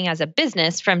understand blogging as a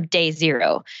business from day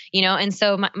zero, And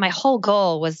so my whole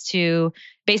goal was to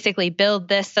basically build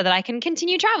this so that I can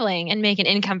continue traveling and make an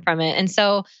income from it. And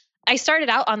so I started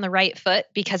out on the right foot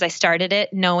because I started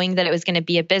it knowing that it was going to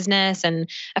be a business and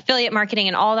affiliate marketing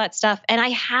and all that stuff. And I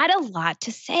had a lot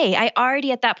to say. I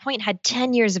already at that point had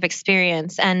 10 years of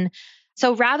experience. And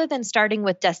so rather than starting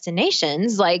with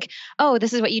destinations like, oh,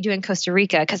 this is what you do in Costa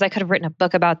Rica, because I could have written a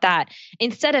book about that.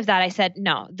 Instead of that, I said,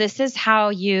 no, this is how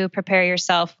you prepare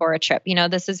yourself for a trip.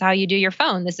 This is how you do your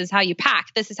phone. This is how you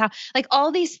pack. This is how, like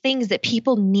all these things that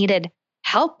people needed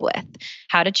help with,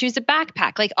 how to choose a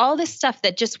backpack, like all this stuff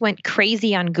that just went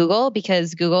crazy on Google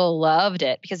because Google loved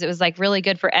it because it was like really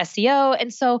good for SEO.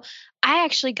 And so I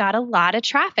actually got a lot of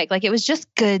traffic. Like it was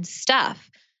just good stuff,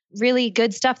 really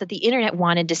good stuff that the internet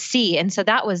wanted to see. And so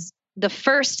that was the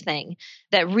first thing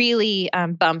that really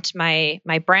bumped my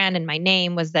brand and my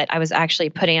name, was that I was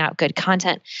actually putting out good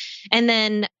content. And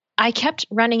then I kept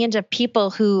running into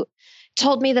people who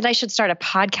told me that I should start a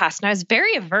podcast. And I was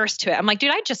very averse to it. I'm like,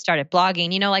 dude, I just started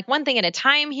blogging, like one thing at a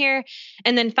time here.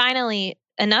 And then finally,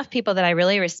 enough people that I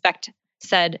really respect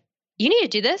said, you need to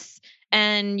do this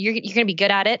and you're going to be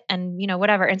good at it and,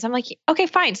 whatever. And so I'm like, okay,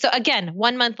 fine. So again,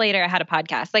 1 month later, I had a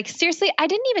podcast. Like seriously, I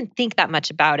didn't even think that much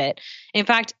about it. In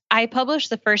fact, I published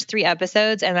the first 3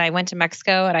 episodes and I went to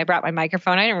Mexico and I brought my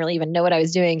microphone. I didn't really even know what I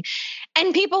was doing.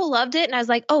 And people loved it. And I was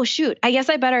like, oh, shoot, I guess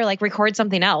I better like record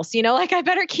something else, like I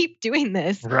better keep doing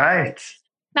this. Right.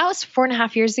 That was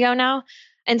 4.5 years ago now.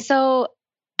 And so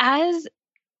as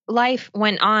life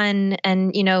went on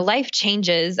and, life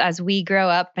changes as we grow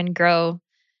up and grow,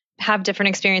 have different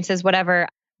experiences, whatever.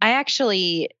 I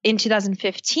actually, in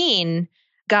 2015,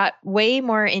 got way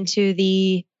more into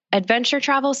the adventure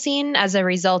travel scene as a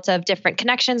result of different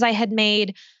connections I had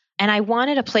made. And I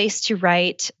wanted a place to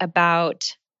write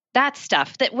about that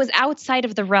stuff that was outside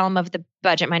of the realm of the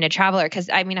Budget Minded Traveler.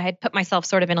 Because I had put myself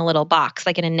sort of in a little box,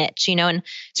 like in a niche, and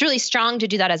it's really strong to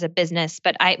do that as a business.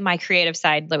 But my creative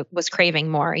side was craving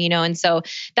more, and so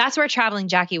that's where Traveling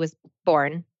Jackie was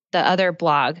born, the other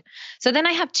blog. So then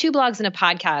I have 2 blogs and a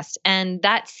podcast. And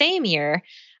that same year,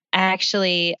 I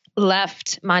actually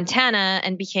left Montana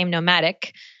and became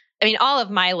nomadic. All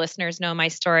of my listeners know my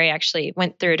story. I actually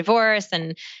went through a divorce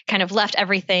and kind of left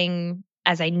everything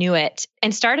as I knew it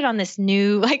and started on this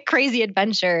new like crazy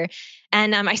adventure.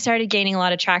 And I started gaining a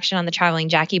lot of traction on the Traveling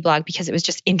Jackie blog because it was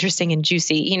just interesting and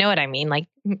juicy. You know what I mean? Like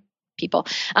people.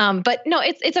 But no,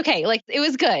 it's okay. Like it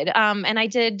was good. And I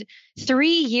did 3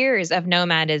 years of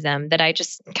nomadism that I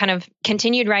just kind of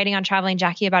continued writing on Traveling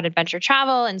Jackie about adventure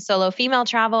travel and solo female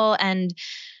travel. And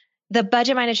the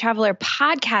Budget Minded Traveler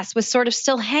podcast was sort of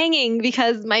still hanging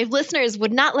because my listeners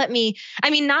would not let me,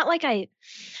 not like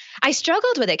I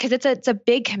struggled with it because it's a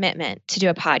big commitment to do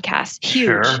a podcast,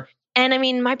 huge. Sure.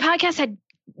 And my podcast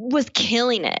was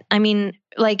killing it.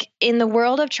 Like in the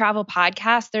world of travel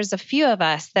podcasts, there's a few of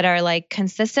us that are like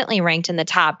consistently ranked in the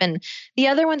top, and the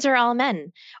other ones are all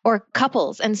men or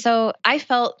couples. And so I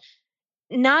felt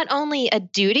not only a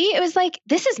duty, it was like,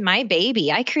 this is my baby.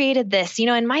 I created this,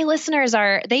 and my listeners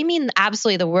they mean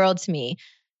absolutely the world to me.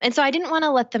 And so I didn't want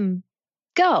to let them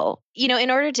go,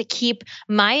 in order to keep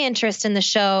my interest in the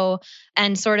show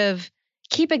and sort of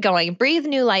keep it going, breathe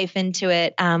new life into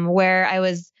it, where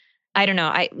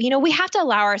we have to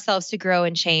allow ourselves to grow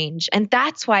and change. And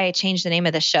that's why I changed the name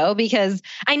of the show, because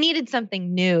I needed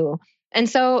something new. And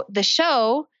so the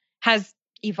show has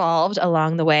evolved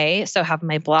along the way. So have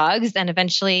my blogs, and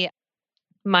eventually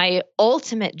my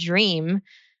ultimate dream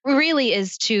really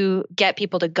is to get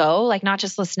people to go, like not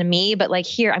just listen to me, but like,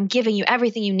 here, I'm giving you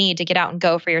everything you need to get out and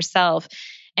go for yourself.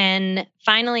 And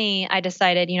finally, I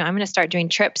decided, I'm going to start doing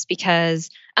trips because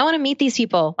I want to meet these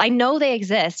people. I know they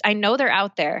exist. I know they're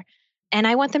out there, and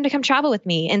I want them to come travel with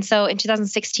me. And so in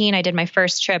 2016, I did my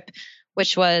first trip,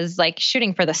 which was like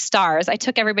shooting for the stars. I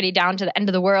took everybody down to the end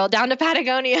of the world, down to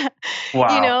Patagonia,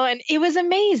 Wow. And it was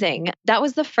amazing. That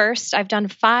was the first. I've done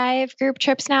 5 group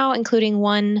trips now, including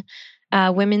one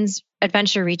women's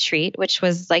adventure retreat, which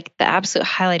was like the absolute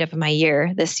highlight of my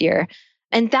year this year.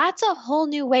 And that's a whole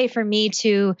new way for me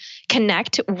to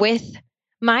connect with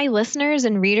my listeners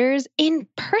and readers in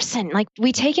person. Like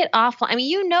we take it offline.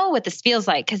 You know what this feels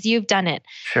like because you've done it.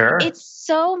 Sure. It's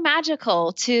so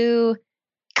magical to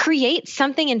create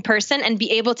something in person and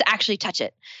be able to actually touch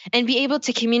it and be able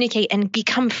to communicate and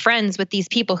become friends with these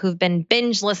people who've been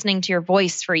binge listening to your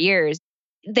voice for years.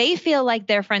 they feel like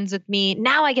they're friends with me.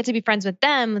 Now I get to be friends with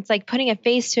them. It's like putting a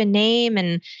face to a name,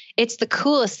 and it's the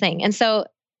coolest thing. And so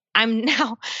I'm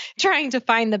now trying to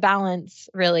find the balance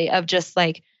really of just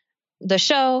like the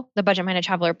show, the Budget Minded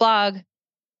Traveler blog,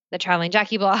 the Traveling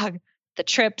Jackie blog, the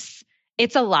trips.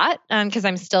 It's a lot because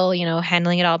I'm still,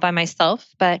 handling it all by myself.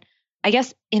 But I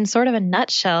guess in sort of a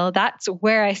nutshell, that's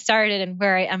where I started and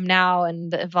where I am now,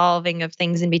 and the evolving of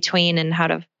things in between, and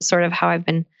how I've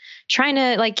been trying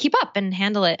to like keep up and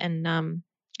handle it. And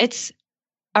it's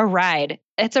a ride.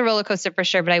 It's a roller coaster for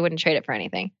sure, but I wouldn't trade it for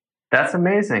anything. That's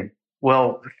amazing.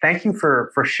 Well, thank you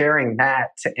for sharing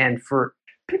that. And for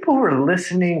people who are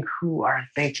listening who are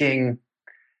thinking,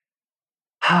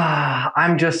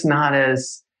 I'm just not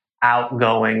as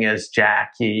outgoing as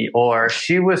Jackie, or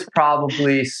she was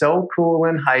probably so cool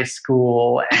in high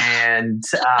school, and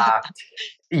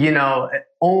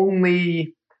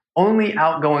only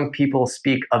outgoing people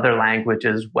speak other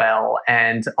languages well.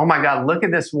 And oh my God, look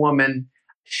at this woman.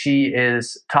 She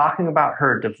is talking about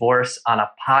her divorce on a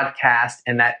podcast,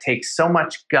 and that takes so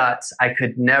much guts. I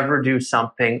could never do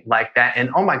something like that.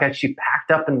 And oh my God, she packed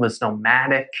up and was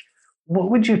nomadic. What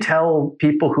would you tell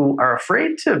people who are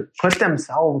afraid to put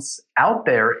themselves out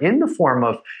there in the form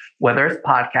of whether it's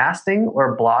podcasting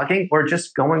or blogging or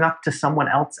just going up to someone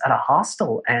else at a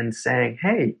hostel and saying,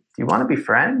 hey, do you want to be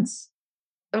friends?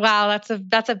 Wow,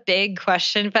 that's a big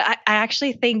question. But I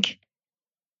actually think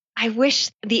I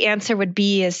wish the answer would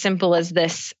be as simple as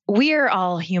this. We're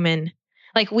all human.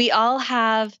 Like we all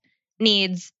have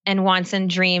needs and wants and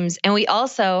dreams, and we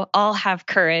also all have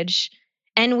courage.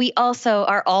 And we also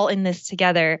are all in this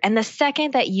together. And the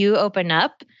second that you open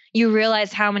up, you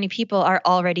realize how many people are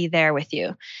already there with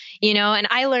you. And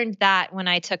I learned that when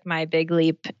I took my big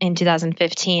leap in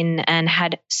 2015 and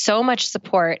had so much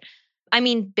support. I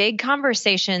mean, big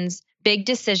conversations, big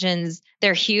decisions,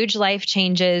 they're huge life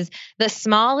changes. The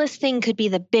smallest thing could be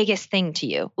the biggest thing to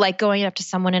you, like going up to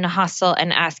someone in a hostel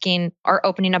and asking or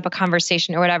opening up a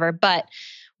conversation or whatever. But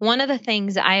one of the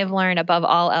things I have learned above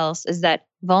all else is that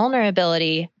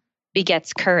vulnerability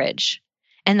begets courage.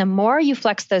 And the more you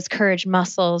flex those courage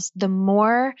muscles, the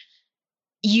more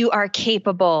you are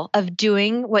capable of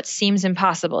doing what seems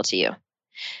impossible to you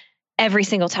every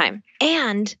single time.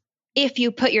 And if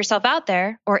you put yourself out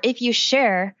there, or if you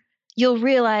share, you'll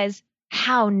realize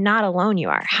how not alone you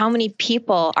are, how many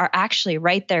people are actually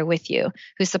right there with you,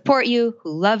 who support you,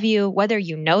 who love you, whether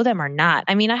you know them or not.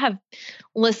 I mean, I have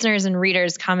listeners and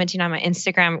readers commenting on my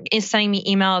Instagram, sending me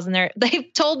emails, and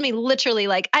they've told me literally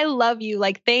like, I love you,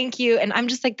 like, thank you. And I'm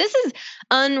just like, this is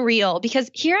unreal,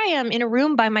 because here I am in a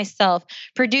room by myself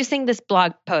producing this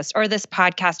blog post or this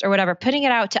podcast or whatever, putting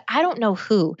it out to I don't know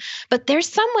who, but there's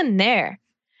someone there.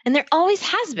 And there always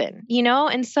has been,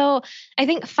 And so I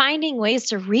think finding ways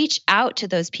to reach out to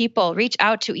those people, reach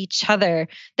out to each other,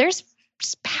 there's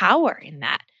power in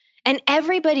that. And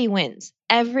everybody wins.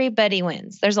 Everybody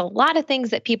wins. There's a lot of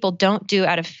things that people don't do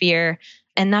out of fear.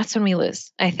 And that's when we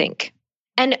lose, I think.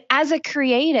 And as a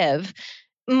creative,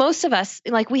 most of us,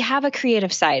 like, we have a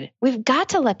creative side. We've got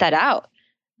to let that out.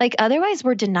 Like, otherwise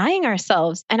we're denying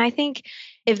ourselves. And I think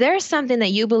if there's something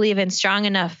that you believe in strong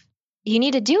enough, you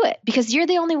need to do it, because you're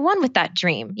the only one with that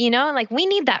dream, and like, we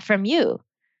need that from you.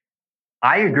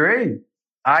 I agree.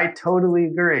 I totally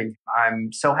agree.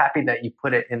 I'm so happy that you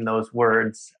put it in those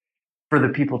words for the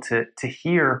people to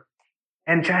hear.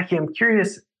 And Jackie, I'm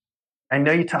curious, I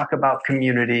know you talk about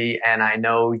community, and I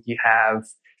know you have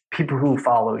people who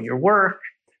follow your work,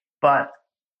 but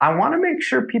I want to make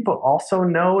sure people also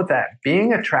know that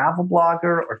being a travel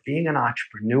blogger or being an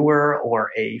entrepreneur or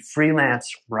a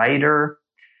freelance writer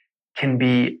can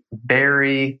be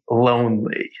very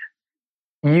lonely.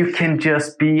 You can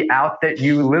just be out there.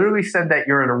 You literally said that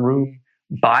you're in a room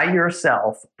by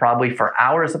yourself, probably for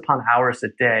hours upon hours a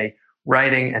day,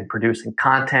 writing and producing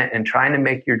content and trying to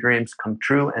make your dreams come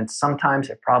true. And sometimes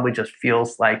it probably just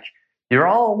feels like you're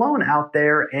all alone out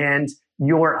there, and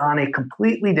you're on a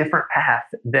completely different path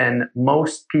than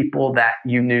most people that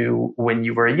you knew when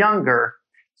you were younger.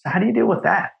 So how do you deal with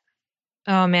that?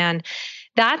 Oh man,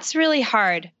 that's really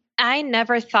hard. I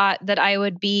never thought that I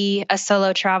would be a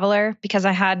solo traveler, because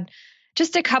I had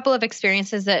just a couple of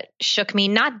experiences that shook me.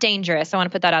 Not dangerous. I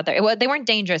want to put that out there. They weren't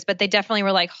dangerous, but they definitely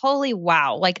were like, holy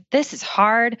wow, like, this is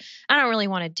hard. I don't really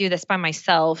want to do this by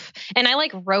myself. And I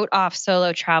wrote off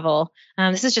solo travel.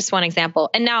 This is just one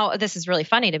example. And now this is really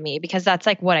funny to me, because that's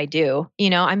like what I do.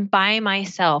 I'm by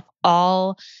myself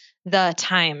all the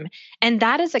time. And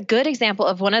that is a good example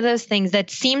of one of those things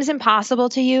that seems impossible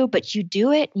to you, but you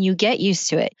do it and you get used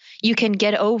to it. You can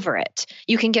get over it.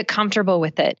 You can get comfortable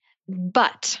with it.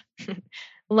 But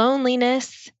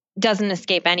loneliness doesn't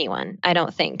escape anyone, I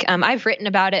don't think. I've written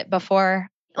about it before.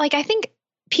 Like, I think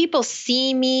people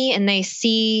see me and they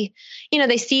see my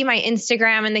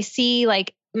Instagram and they see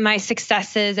like my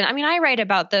successes. And I mean, I write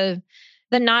about the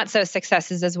not so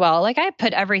successes as well. Like, I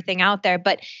put everything out there,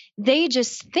 but they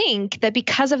just think that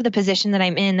because of the position that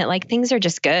I'm in, that like things are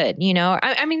just good,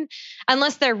 I mean,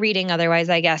 unless they're reading otherwise,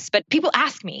 I guess. But people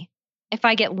ask me if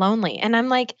I get lonely, and I'm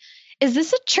like, is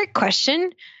this a trick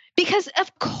question? Because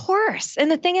of course.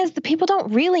 And the thing is, the people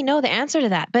don't really know the answer to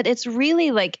that, but it's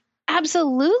really like,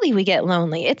 absolutely we get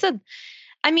lonely.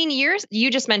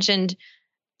 You just mentioned,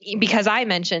 because I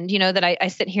mentioned, that I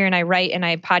sit here and I write and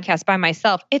I podcast by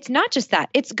myself. It's not just that.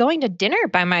 It's going to dinner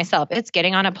by myself. It's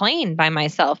getting on a plane by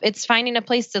myself. It's finding a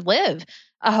place to live,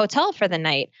 a hotel for the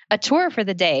night, a tour for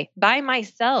the day by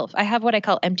myself. I have what I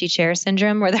call empty chair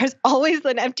syndrome, where there's always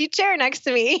an empty chair next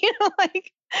to me.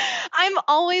 Like, I'm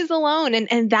always alone.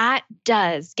 And that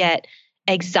does get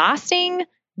exhausting,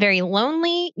 very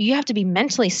lonely. You have to be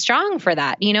mentally strong for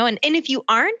that, and if you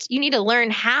aren't, you need to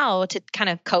learn how to kind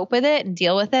of cope with it and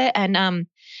deal with it. And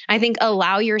I think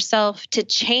allow yourself to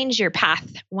change your path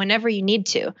whenever you need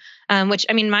to, which,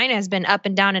 I mean, mine has been up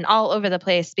and down and all over the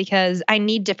place because I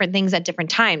need different things at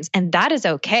different times. And that is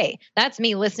okay. That's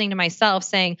me listening to myself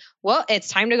saying, well, it's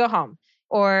time to go home.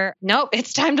 Or nope,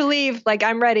 it's time to leave. Like,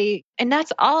 I'm ready. And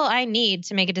that's all I need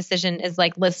to make a decision, is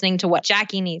like listening to what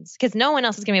Jackie needs, because no one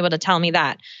else is going to be able to tell me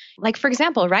that. Like, for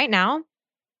example, right now,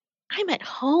 I'm at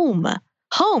home,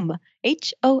 home,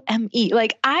 HOME.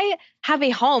 Like, I have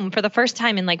a home for the first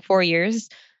time in like 4 years.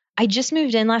 I just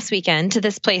moved in last weekend to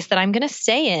this place that I'm going to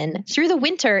stay in through the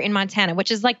winter in Montana,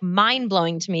 which is like mind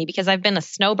blowing to me because I've been a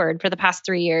snowbird for the past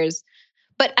 3 years.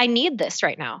 But I need this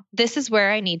right now. This is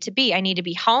where I need to be. I need to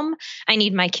be home. I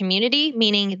need my community,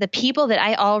 meaning the people that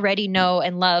I already know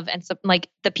and love, and like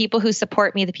the people who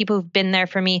support me, the people who've been there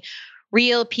for me,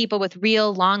 real people with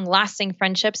real long-lasting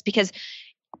friendships. Because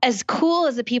as cool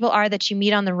as the people are that you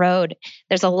meet on the road,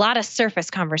 there's a lot of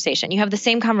surface conversation. You have the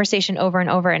same conversation over and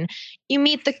over, and you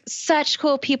meet such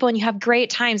cool people and you have great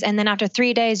times. And then after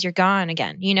 3 days, you're gone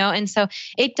again, And so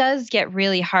it does get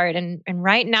really hard. And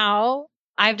right now,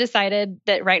 I've decided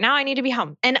that right now I need to be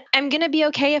home, and I'm going to be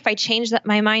okay if I change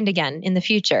my mind again in the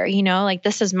future. Like,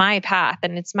 this is my path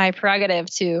and it's my prerogative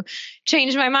to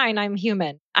change my mind. I'm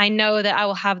human. I know that I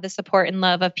will have the support and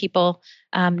love of people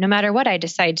no matter what I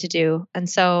decide to do. And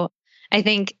so I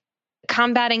think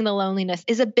combating the loneliness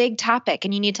is a big topic,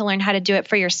 and you need to learn how to do it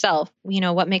for yourself.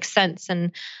 What makes sense,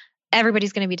 and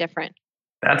everybody's going to be different.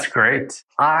 That's great.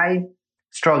 I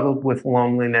struggled with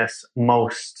loneliness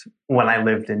most when I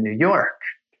lived in New York.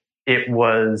 It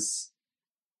was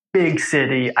big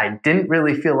city. I didn't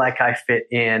really feel like I fit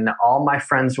in. All my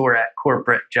friends were at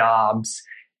corporate jobs,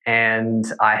 and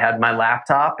I had my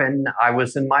laptop and I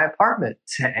was in my apartment,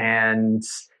 and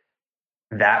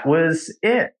that was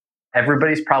it.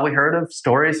 Everybody's probably heard of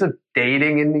stories of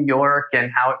dating in New York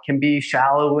and how it can be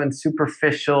shallow and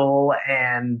superficial,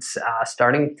 and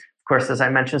starting, of course, as I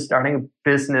mentioned, starting a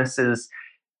business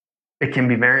it can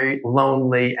be very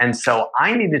lonely. And so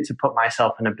I needed to put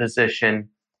myself in a position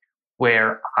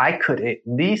where I could at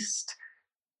least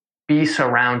be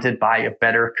surrounded by a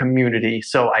better community.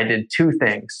 So I did two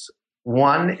things.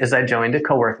 One is I joined a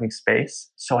co-working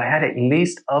space. So I had at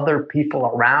least other people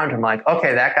around. I'm like,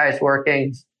 okay, that guy's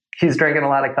working. He's drinking a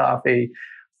lot of coffee.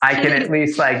 I can at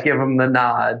least like give him the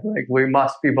nod. Like, we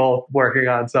must be both working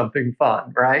on something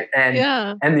fun, right?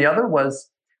 And the other was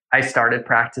I started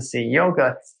practicing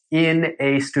yoga in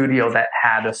a studio that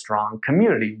had a strong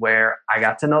community where I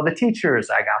got to know the teachers.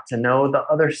 I got to know the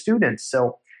other students.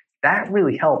 So that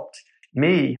really helped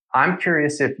me. I'm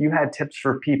curious if you had tips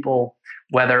for people,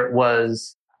 whether it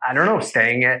was, I don't know,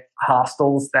 staying at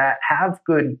hostels that have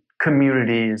good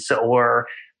communities, or,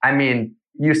 I mean,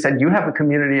 you said you have a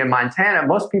community in Montana.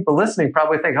 Most people listening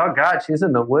probably think, oh God, she's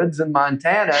in the woods in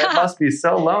Montana. It must be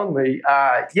so lonely.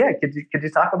 Could you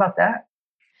talk about that?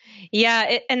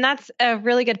 Yeah. And that's a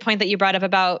really good point that you brought up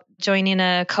about joining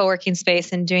a co-working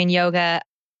space and doing yoga.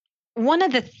 One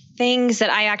of the things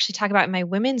that I actually talk about in my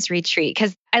women's retreat,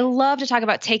 because I love to talk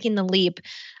about taking the leap,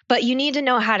 but you need to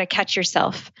know how to catch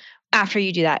yourself after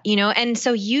you do that, And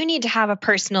so you need to have a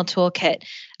personal toolkit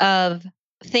of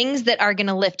things that are going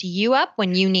to lift you up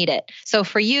when you need it. So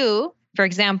for you, for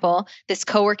example, this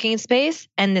co-working space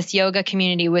and this yoga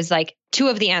community was like two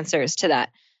of the answers to that.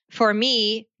 For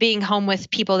me, being home with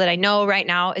people that I know right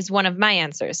now is one of my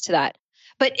answers to that.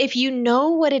 But if you know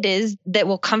what it is that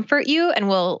will comfort you and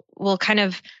will kind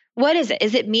of what is it?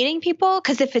 Is it meeting people?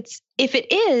 Because if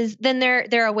it is, then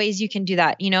there are ways you can do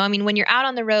that. I mean, when you're out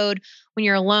on the road, when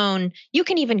you're alone, you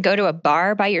can even go to a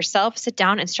bar by yourself, sit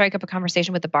down and strike up a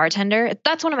conversation with the bartender.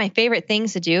 That's one of my favorite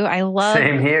things to do. I love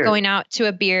going out to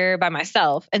a beer by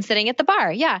myself and sitting at the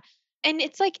bar. Yeah. And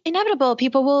it's like inevitable.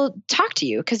 People will talk to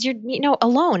you because you're,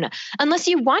 alone. Unless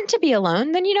you want to be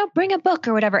alone, then, bring a book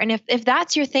or whatever. And if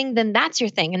that's your thing, then that's your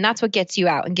thing. And that's what gets you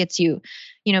out and gets you,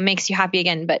 makes you happy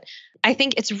again. But I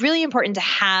think it's really important to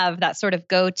have that sort of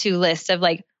go-to list of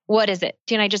like, what is it?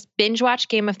 Can I just binge watch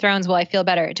Game of Thrones? Will I feel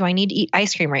better? Do I need to eat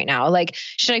ice cream right now? Like,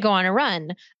 should I go on a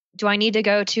run? Do I need to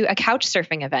go to a couch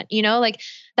surfing event?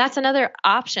 That's another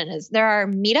option. Is there are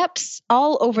meetups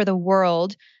all over the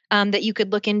world that you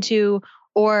could look into,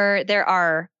 or there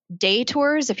are day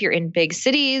tours if you're in big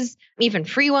cities, even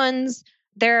free ones.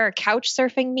 There are couch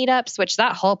surfing meetups, which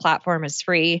that whole platform is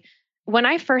free. When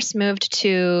I first moved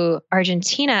to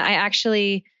Argentina, I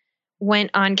actually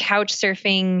went on couch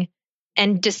surfing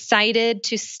and decided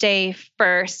to stay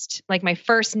first, like my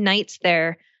first nights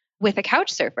there, with a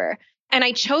couch surfer. And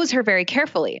I chose her very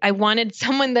carefully. I wanted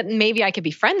someone that maybe I could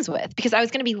be friends with because I was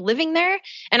going to be living there.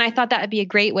 And I thought that would be a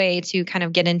great way to kind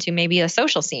of get into maybe a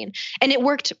social scene. And it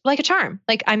worked like a charm.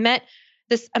 Like I met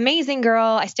this amazing girl.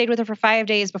 I stayed with her for 5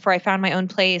 days before I found my own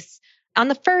place. On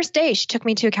the first day, she took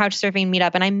me to a couch surfing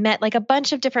meetup and I met like a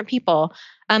bunch of different people,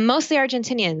 mostly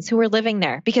Argentinians who were living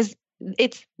there because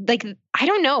it's like, I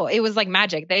don't know, it was like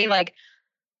magic. They like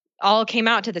all came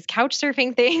out to this couch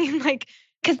surfing thing. Like,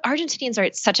 because Argentinians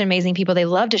are such amazing people. They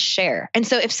love to share. And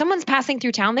so if someone's passing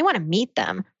through town, they want to meet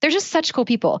them. They're just such cool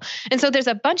people. And so there's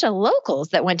a bunch of locals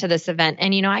that went to this event.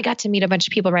 And, I got to meet a bunch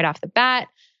of people right off the bat.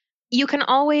 You can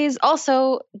always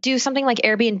also do something like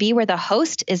Airbnb where the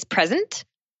host is present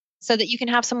so that you can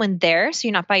have someone there so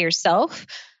you're not by yourself.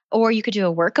 Or you could do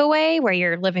a work away where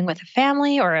you're living with a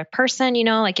family or a person,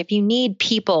 like if you need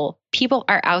people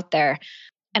are out there.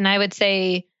 And I would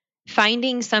say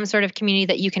finding some sort of community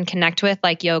that you can connect with,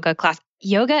 like yoga class.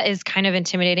 Yoga is kind of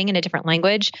intimidating in a different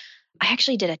language. I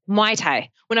actually did a Muay Thai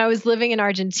when I was living in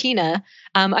Argentina.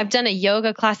 I've done a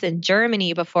yoga class in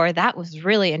Germany before. That was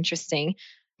really interesting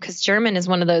because German is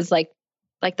one of those like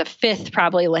the fifth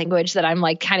probably language that I'm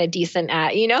like kind of decent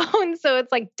at, and so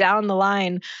it's like down the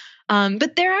line.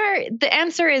 But the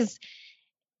answer is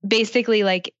basically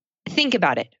like, think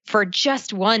about it for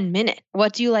just 1 minute.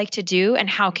 What do you like to do? And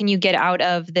how can you get out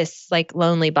of this like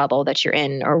lonely bubble that you're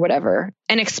in or whatever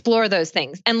and explore those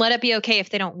things and let it be okay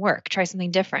if they don't work. Try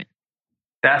something different.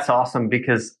 That's awesome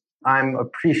because I'm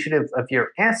appreciative of your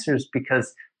answers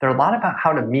because they're a lot about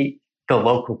how to meet the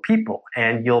local people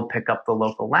and you'll pick up the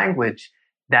local language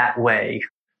that way.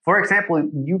 For example,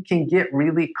 you can get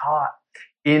really caught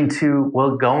into,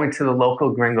 going to the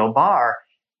local gringo bar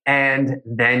and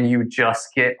then you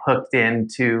just get hooked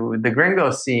into the gringo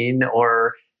scene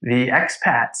or the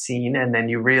expat scene. And then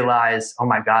you realize, oh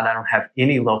my God, I don't have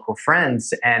any local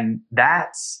friends. And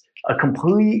that's a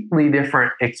completely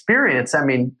different experience. I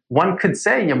mean, one could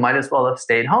say you might as well have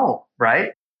stayed home,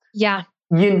 right? Yeah.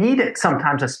 You need it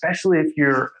sometimes, especially if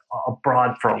you're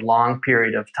abroad for a long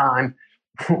period of time.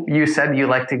 You said you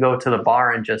like to go to the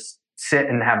bar and just sit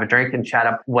and have a drink and chat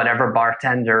up whatever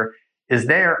bartender is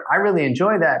there. I really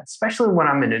enjoy that, especially when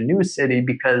I'm in a new city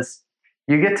because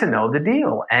you get to know the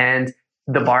deal and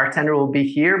the bartender will be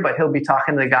here, but he'll be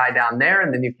talking to the guy down there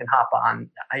and then you can hop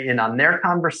in on their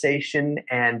conversation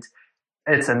and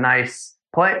it's a nice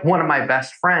play. One of my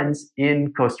best friends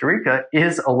in Costa Rica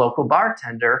is a local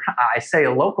bartender. I say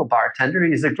a local bartender,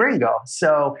 he's a gringo.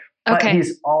 But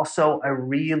he's also a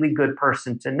really good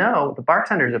person to know. The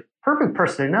bartender is a perfect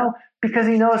person to know because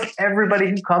he knows everybody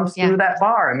who comes through that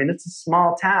bar. I mean, it's a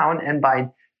small town. And by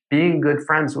being good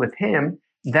friends with him,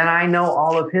 then I know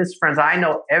all of his friends. I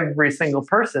know every single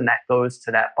person that goes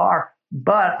to that bar.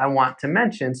 But I want to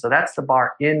mention, so that's the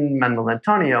bar in Manuel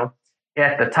Antonio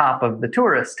at the top of the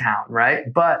tourist town,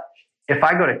 right? But if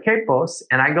I go to Quepos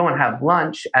and I go and have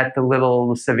lunch at the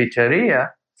little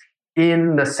cevicheria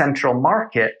in the central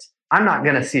market, I'm not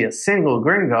going to see a single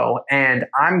gringo and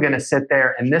I'm going to sit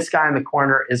there and this guy in the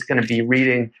corner is going to be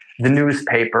reading the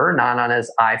newspaper, not on his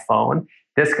iPhone.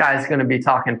 This guy's going to be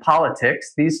talking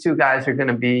politics. These two guys are going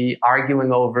to be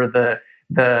arguing over the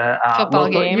football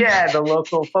game. Yeah, the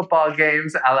local football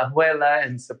games, Alajuela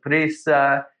and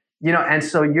Saprissa, and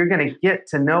so you're going to get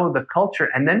to know the culture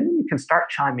and then you can start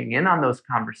chiming in on those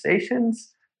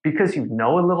conversations because you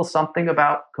know a little something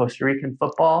about Costa Rican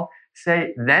football.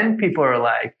 Then people are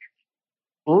like,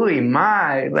 ooh,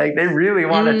 my, like they really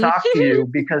want to talk to you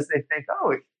because they think,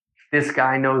 oh, this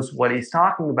guy knows what he's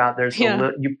talking about.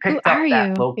 You picked up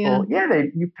that local,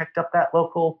 you picked up that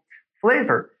local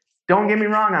flavor. don't get me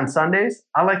wrong, on Sundays,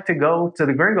 I like to go to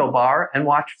the Gringo Bar and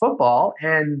watch football,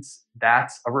 and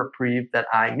that's a reprieve that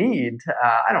I need.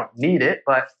 I don't need it,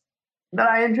 but that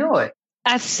I enjoy.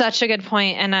 That's such a good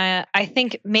point. And I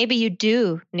think maybe you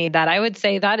do need that. I would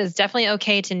say that is definitely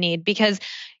okay to need, because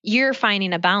you're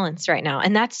finding a balance right now.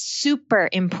 And that's super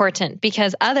important,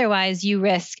 because otherwise you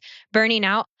risk burning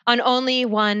out on only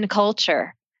one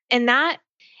culture. And that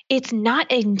it's not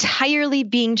entirely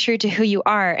being true to who you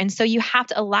are. And so you have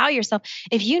to allow yourself,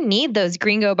 if you need those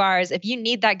gringo bars, if you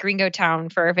need that gringo town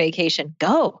for a vacation,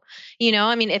 go.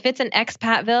 I mean, if it's an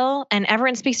expatville and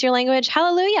everyone speaks your language,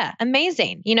 hallelujah,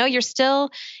 amazing. You're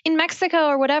still in Mexico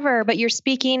or whatever, but you're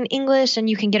speaking English and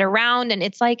you can get around. And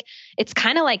it's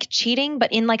kind of like cheating,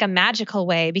 but in like a magical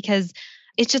way, because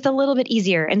it's just a little bit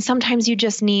easier. And sometimes you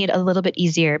just need a little bit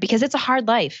easier, because it's a hard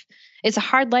life. It's a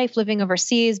hard life living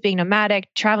overseas, being nomadic,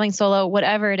 traveling solo,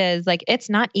 whatever it is. Like,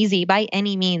 it's not easy by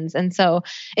any means. And so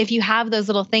if you have those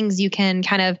little things you can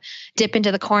kind of dip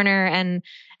into the corner and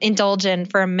indulge in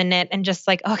for a minute and just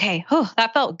like, okay,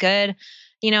 that felt good.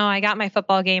 I got my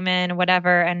football game in,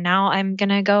 whatever. And now I'm going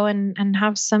to go and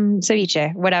have some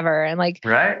ceviche, whatever. And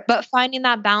right. But finding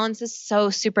that balance is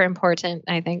so super important,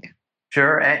 I think.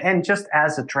 Sure. And just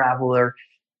as a traveler,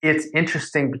 it's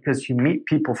interesting because you meet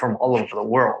people from all over the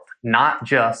world, not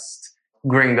just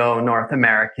gringo North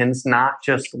Americans, not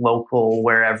just local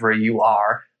wherever you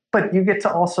are, but you get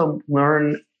to also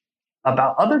learn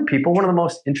about other people. One of the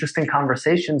most interesting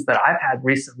conversations that I've had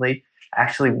recently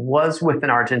actually was with an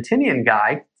Argentinian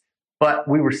guy, but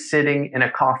we were sitting in a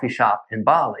coffee shop in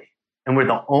Bali, and we're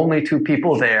the only two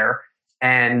people there.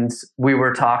 And we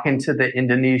were talking to the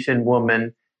Indonesian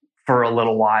woman for a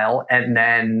little while, and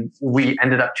then we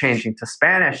ended up changing to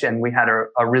Spanish, and we had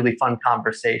a really fun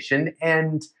conversation.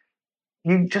 And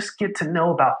you just get to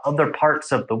know about other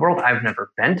parts of the world. I've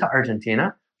never been to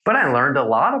Argentina, but I learned a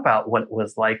lot about what it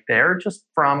was like there just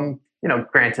from,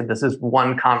 granted this is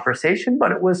one conversation,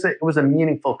 but it was a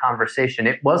meaningful conversation.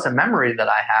 It was a memory that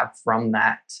I have from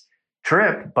that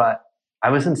trip, but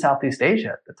I was in Southeast Asia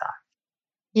at the time.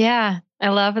 Yeah, I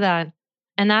love that.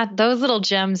 And those little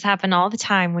gems happen all the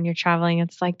time when you're traveling.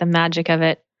 It's like the magic of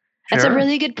it. Sure. That's a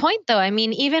really good point, though. I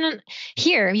mean, even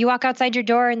here, you walk outside your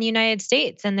door in the United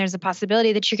States and there's a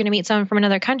possibility that you're going to meet someone from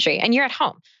another country and you're at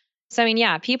home. So, I mean,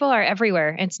 yeah, people are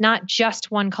everywhere. It's not just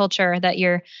one culture that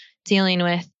you're dealing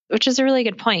with, which is a really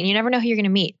good point. You never know who you're going to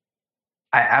meet.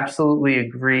 I absolutely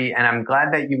agree. And I'm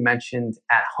glad that you mentioned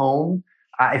at home.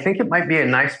 I think it might be a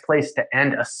nice place to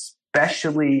end,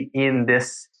 especially in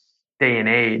this day and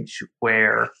age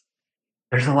where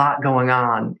there's a lot going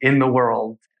on in the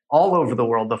world, all over the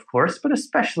world, of course, but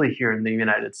especially here in the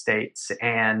United States.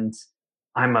 And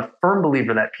I'm a firm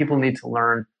believer that people need to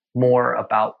learn more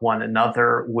about one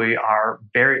another. We are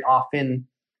very often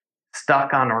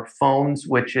stuck on our phones,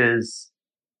 which is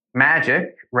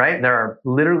magic, right? There are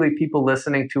literally people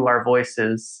listening to our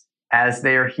voices as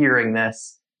they are hearing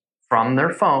this from their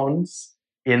phones,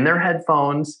 in their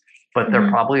headphones, but they're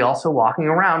probably also walking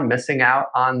around missing out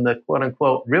on the quote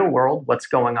unquote real world, what's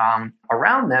going on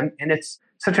around them. And it's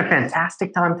such a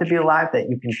fantastic time to be alive that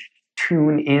you can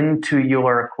tune into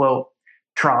your quote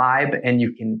tribe, and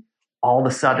you can all of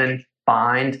a sudden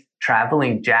find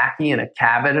traveling Jackie in a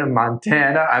cabin in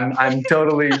Montana. I'm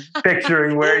totally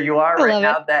picturing where you are right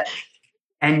now.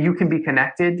 And you can be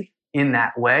connected in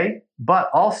that way, but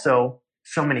also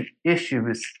so many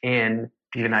issues in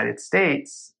the United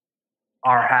States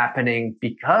are happening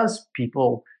because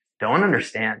people don't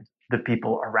understand the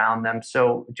people around them.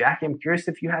 So, Jackie, I'm curious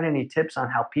if you had any tips on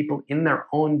how people in their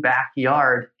own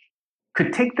backyard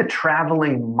could take the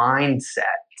traveling mindset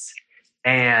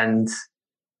and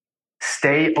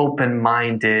stay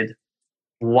open-minded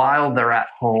while they're at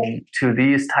home to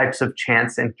these types of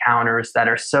chance encounters that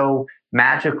are so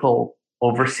magical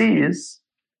overseas,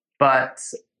 but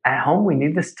at home we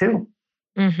need this too.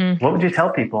 What would you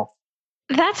tell people?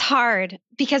 That's hard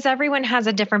because everyone has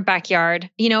a different backyard,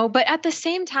 but at the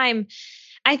same time,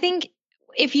 I think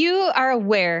if you are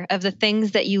aware of the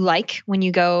things that you like when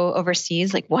you go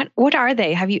overseas, like what are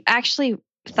they? Have you actually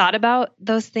thought about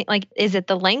those things? Like, is it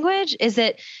the language? Is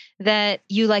it that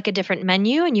you like a different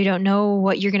menu and you don't know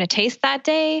what you're going to taste that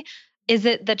day? Is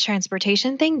it the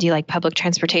transportation thing? Do you like public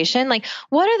transportation? Like,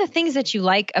 what are the things that you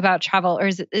like about travel? Or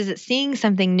is it seeing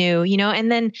something new,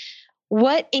 And then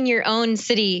what in your own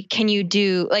city can you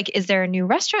do? Like, is there a new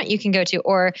restaurant you can go to?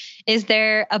 Or is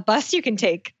there a bus you can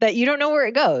take that you don't know where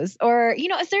it goes? Or,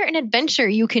 is there an adventure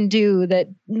you can do that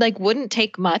wouldn't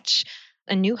take much?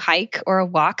 A new hike or a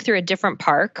walk through a different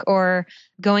park or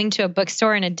going to a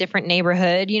bookstore in a different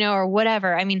neighborhood, or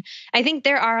whatever. I mean, I think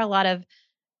there are a lot of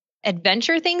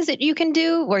adventure things that you can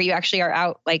do where you actually are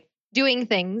out like doing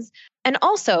things. And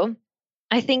also,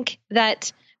 I think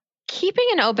that keeping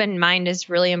an open mind is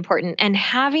really important, and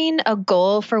having a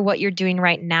goal for what you're doing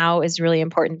right now is really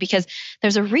important, because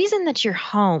there's a reason that you're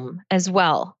home as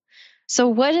well. So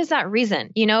what is that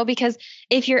reason? Because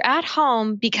if you're at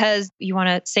home because you want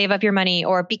to save up your money,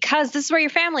 or because this is where your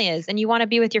family is and you want to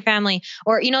be with your family,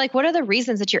 or, like, what are the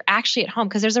reasons that you're actually at home?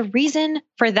 Because there's a reason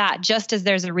for that, just as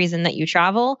there's a reason that you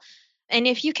travel. And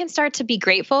if you can start to be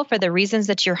grateful for the reasons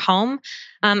that you're home,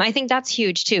 I think that's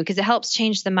huge too, because it helps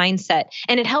change the mindset,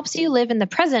 and it helps you live in the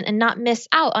present and not miss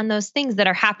out on those things that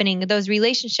are happening, those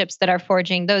relationships that are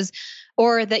forging, those,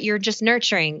 or that you're just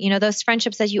nurturing, those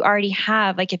friendships that you already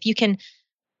have. Like, if you can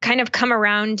kind of come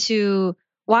around to,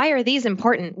 why are these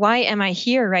important? Why am I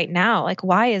here right now? Like,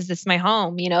 why is this my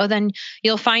home? Then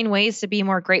you'll find ways to be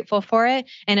more grateful for it.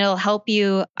 And it'll help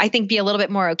you, I think, be a little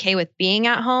bit more okay with being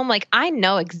at home. Like, I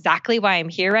know exactly why I'm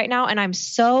here right now. And I'm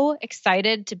so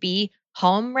excited to be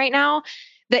home right now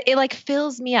that it like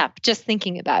fills me up just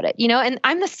thinking about it, and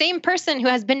I'm the same person who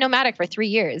has been nomadic for 3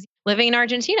 years, living in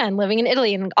Argentina and living in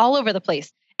Italy and all over the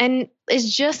place. And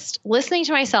is just listening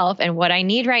to myself and what I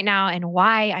need right now and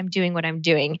why I'm doing what I'm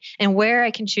doing and where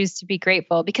I can choose to be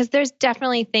grateful, because there's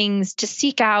definitely things to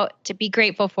seek out, to be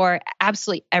grateful for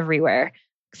absolutely everywhere.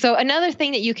 So another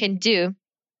thing that you can do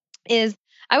is,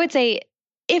 I would say,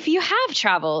 if you have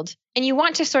traveled and you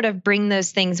want to sort of bring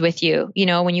those things with you,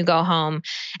 when you go home,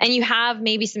 and you have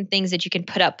maybe some things that you can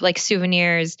put up like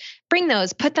souvenirs, bring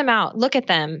those, put them out, look at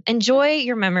them, enjoy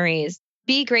your memories.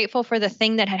 Be grateful for the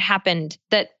thing that had happened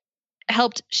that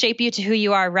helped shape you to who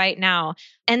you are right now.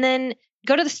 And then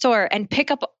go to the store and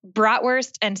pick up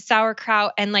bratwurst and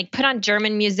sauerkraut and like put on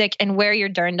German music and wear your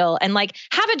dirndl and like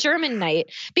have a German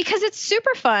night, because it's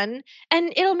super fun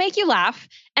and it'll make you laugh.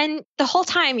 And the whole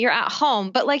time you're at home,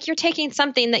 but like you're taking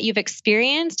something that you've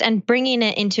experienced and bringing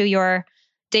it into your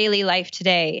daily life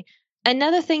today.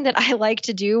 Another thing that I like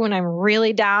to do when I'm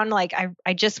really down, like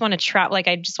I just want to travel, like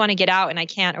I just want to get out and I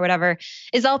can't or whatever,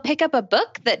 is I'll pick up a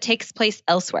book that takes place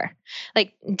elsewhere.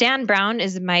 Like Dan Brown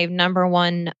is my number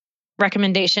one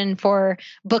recommendation for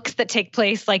books that take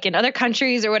place like in other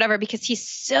countries or whatever, because he's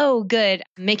so good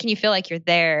making you feel like you're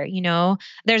there.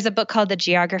 There's a book called The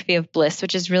Geography of Bliss,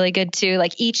 which is really good too.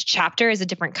 Like each chapter is a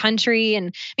different country.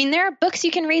 And I mean, there are books you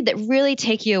can read that really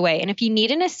take you away. And if you need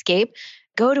an escape,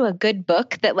 go to a good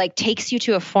book that like takes you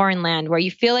to a foreign land where you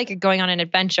feel like you're going on an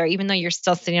adventure, even though you're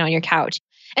still sitting on your couch.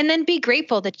 And then be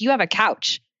grateful that you have a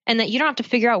couch and that you don't have to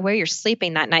figure out where you're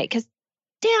sleeping that night. Because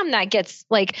damn, that gets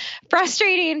like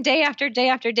frustrating day after day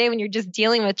after day when you're just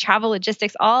dealing with travel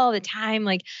logistics all the time.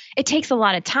 Like it takes a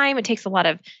lot of time. It takes a lot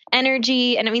of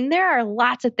energy. And I mean, there are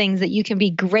lots of things that you can be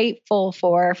grateful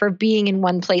for being in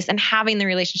one place and having the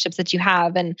relationships that you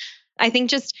have. And I think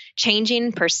just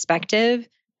changing perspective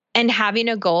and having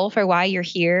a goal for why you're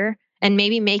here and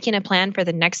maybe making a plan for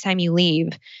the next time you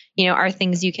leave, are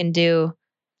things you can do.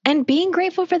 And being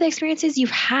grateful for the experiences you've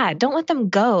had. Don't let them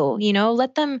go,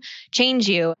 let them change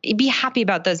you. Be happy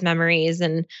about those memories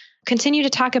and continue to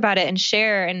talk about it and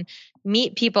share and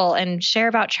meet people and share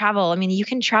about travel. I mean, you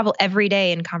can travel every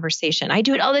day in conversation. I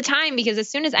do it all the time because as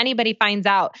soon as anybody finds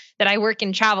out that I work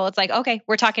in travel, it's like, okay,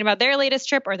 we're talking about their latest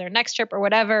trip or their next trip or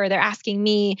whatever. Or they're asking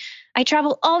me. I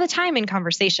travel all the time in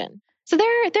conversation. So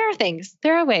there are things,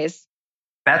 there are ways.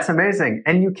 That's amazing.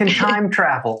 And you can time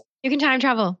travel. You can time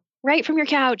travel right from your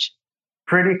couch.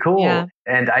 Pretty cool. Yeah.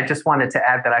 And I just wanted to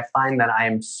add that I find that I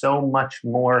am so much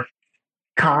more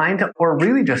kind or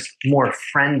really just more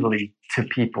friendly to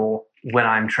people when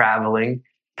I'm traveling,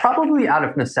 probably out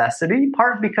of necessity,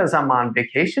 part because I'm on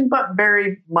vacation, but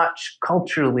very much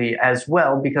culturally as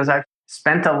well, because I've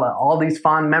spent all these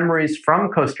fond memories from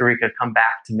Costa Rica come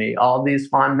back to me. All these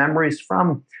fond memories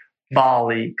from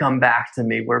Bali come back to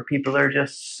me, where people are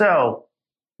just so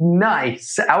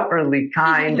nice, outwardly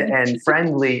kind and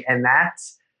friendly. And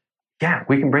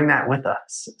we can bring that with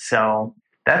us. So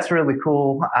that's really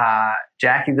cool.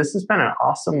 Jackie, this has been an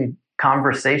awesome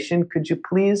conversation. Could you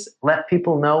please let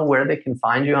people know where they can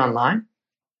find you online?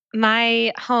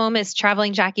 My home is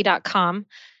travelingjackie.com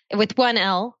with one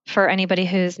L for anybody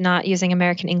who's not using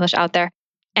American English out there.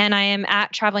 And I am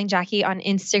at Traveling Jackie on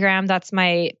Instagram. That's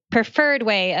my preferred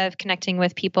way of connecting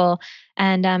with people.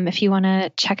 And if you want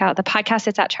to check out the podcast,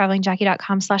 it's at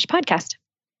travelingjackie.com/podcast.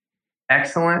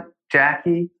 Excellent.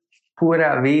 Jackie,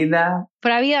 pura vida.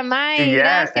 Pura vida, Mike.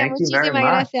 Yeah, thank you very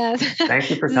much. Gracias. Thank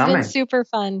you for coming. It's been super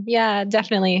fun. Yeah,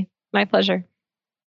 definitely. My pleasure.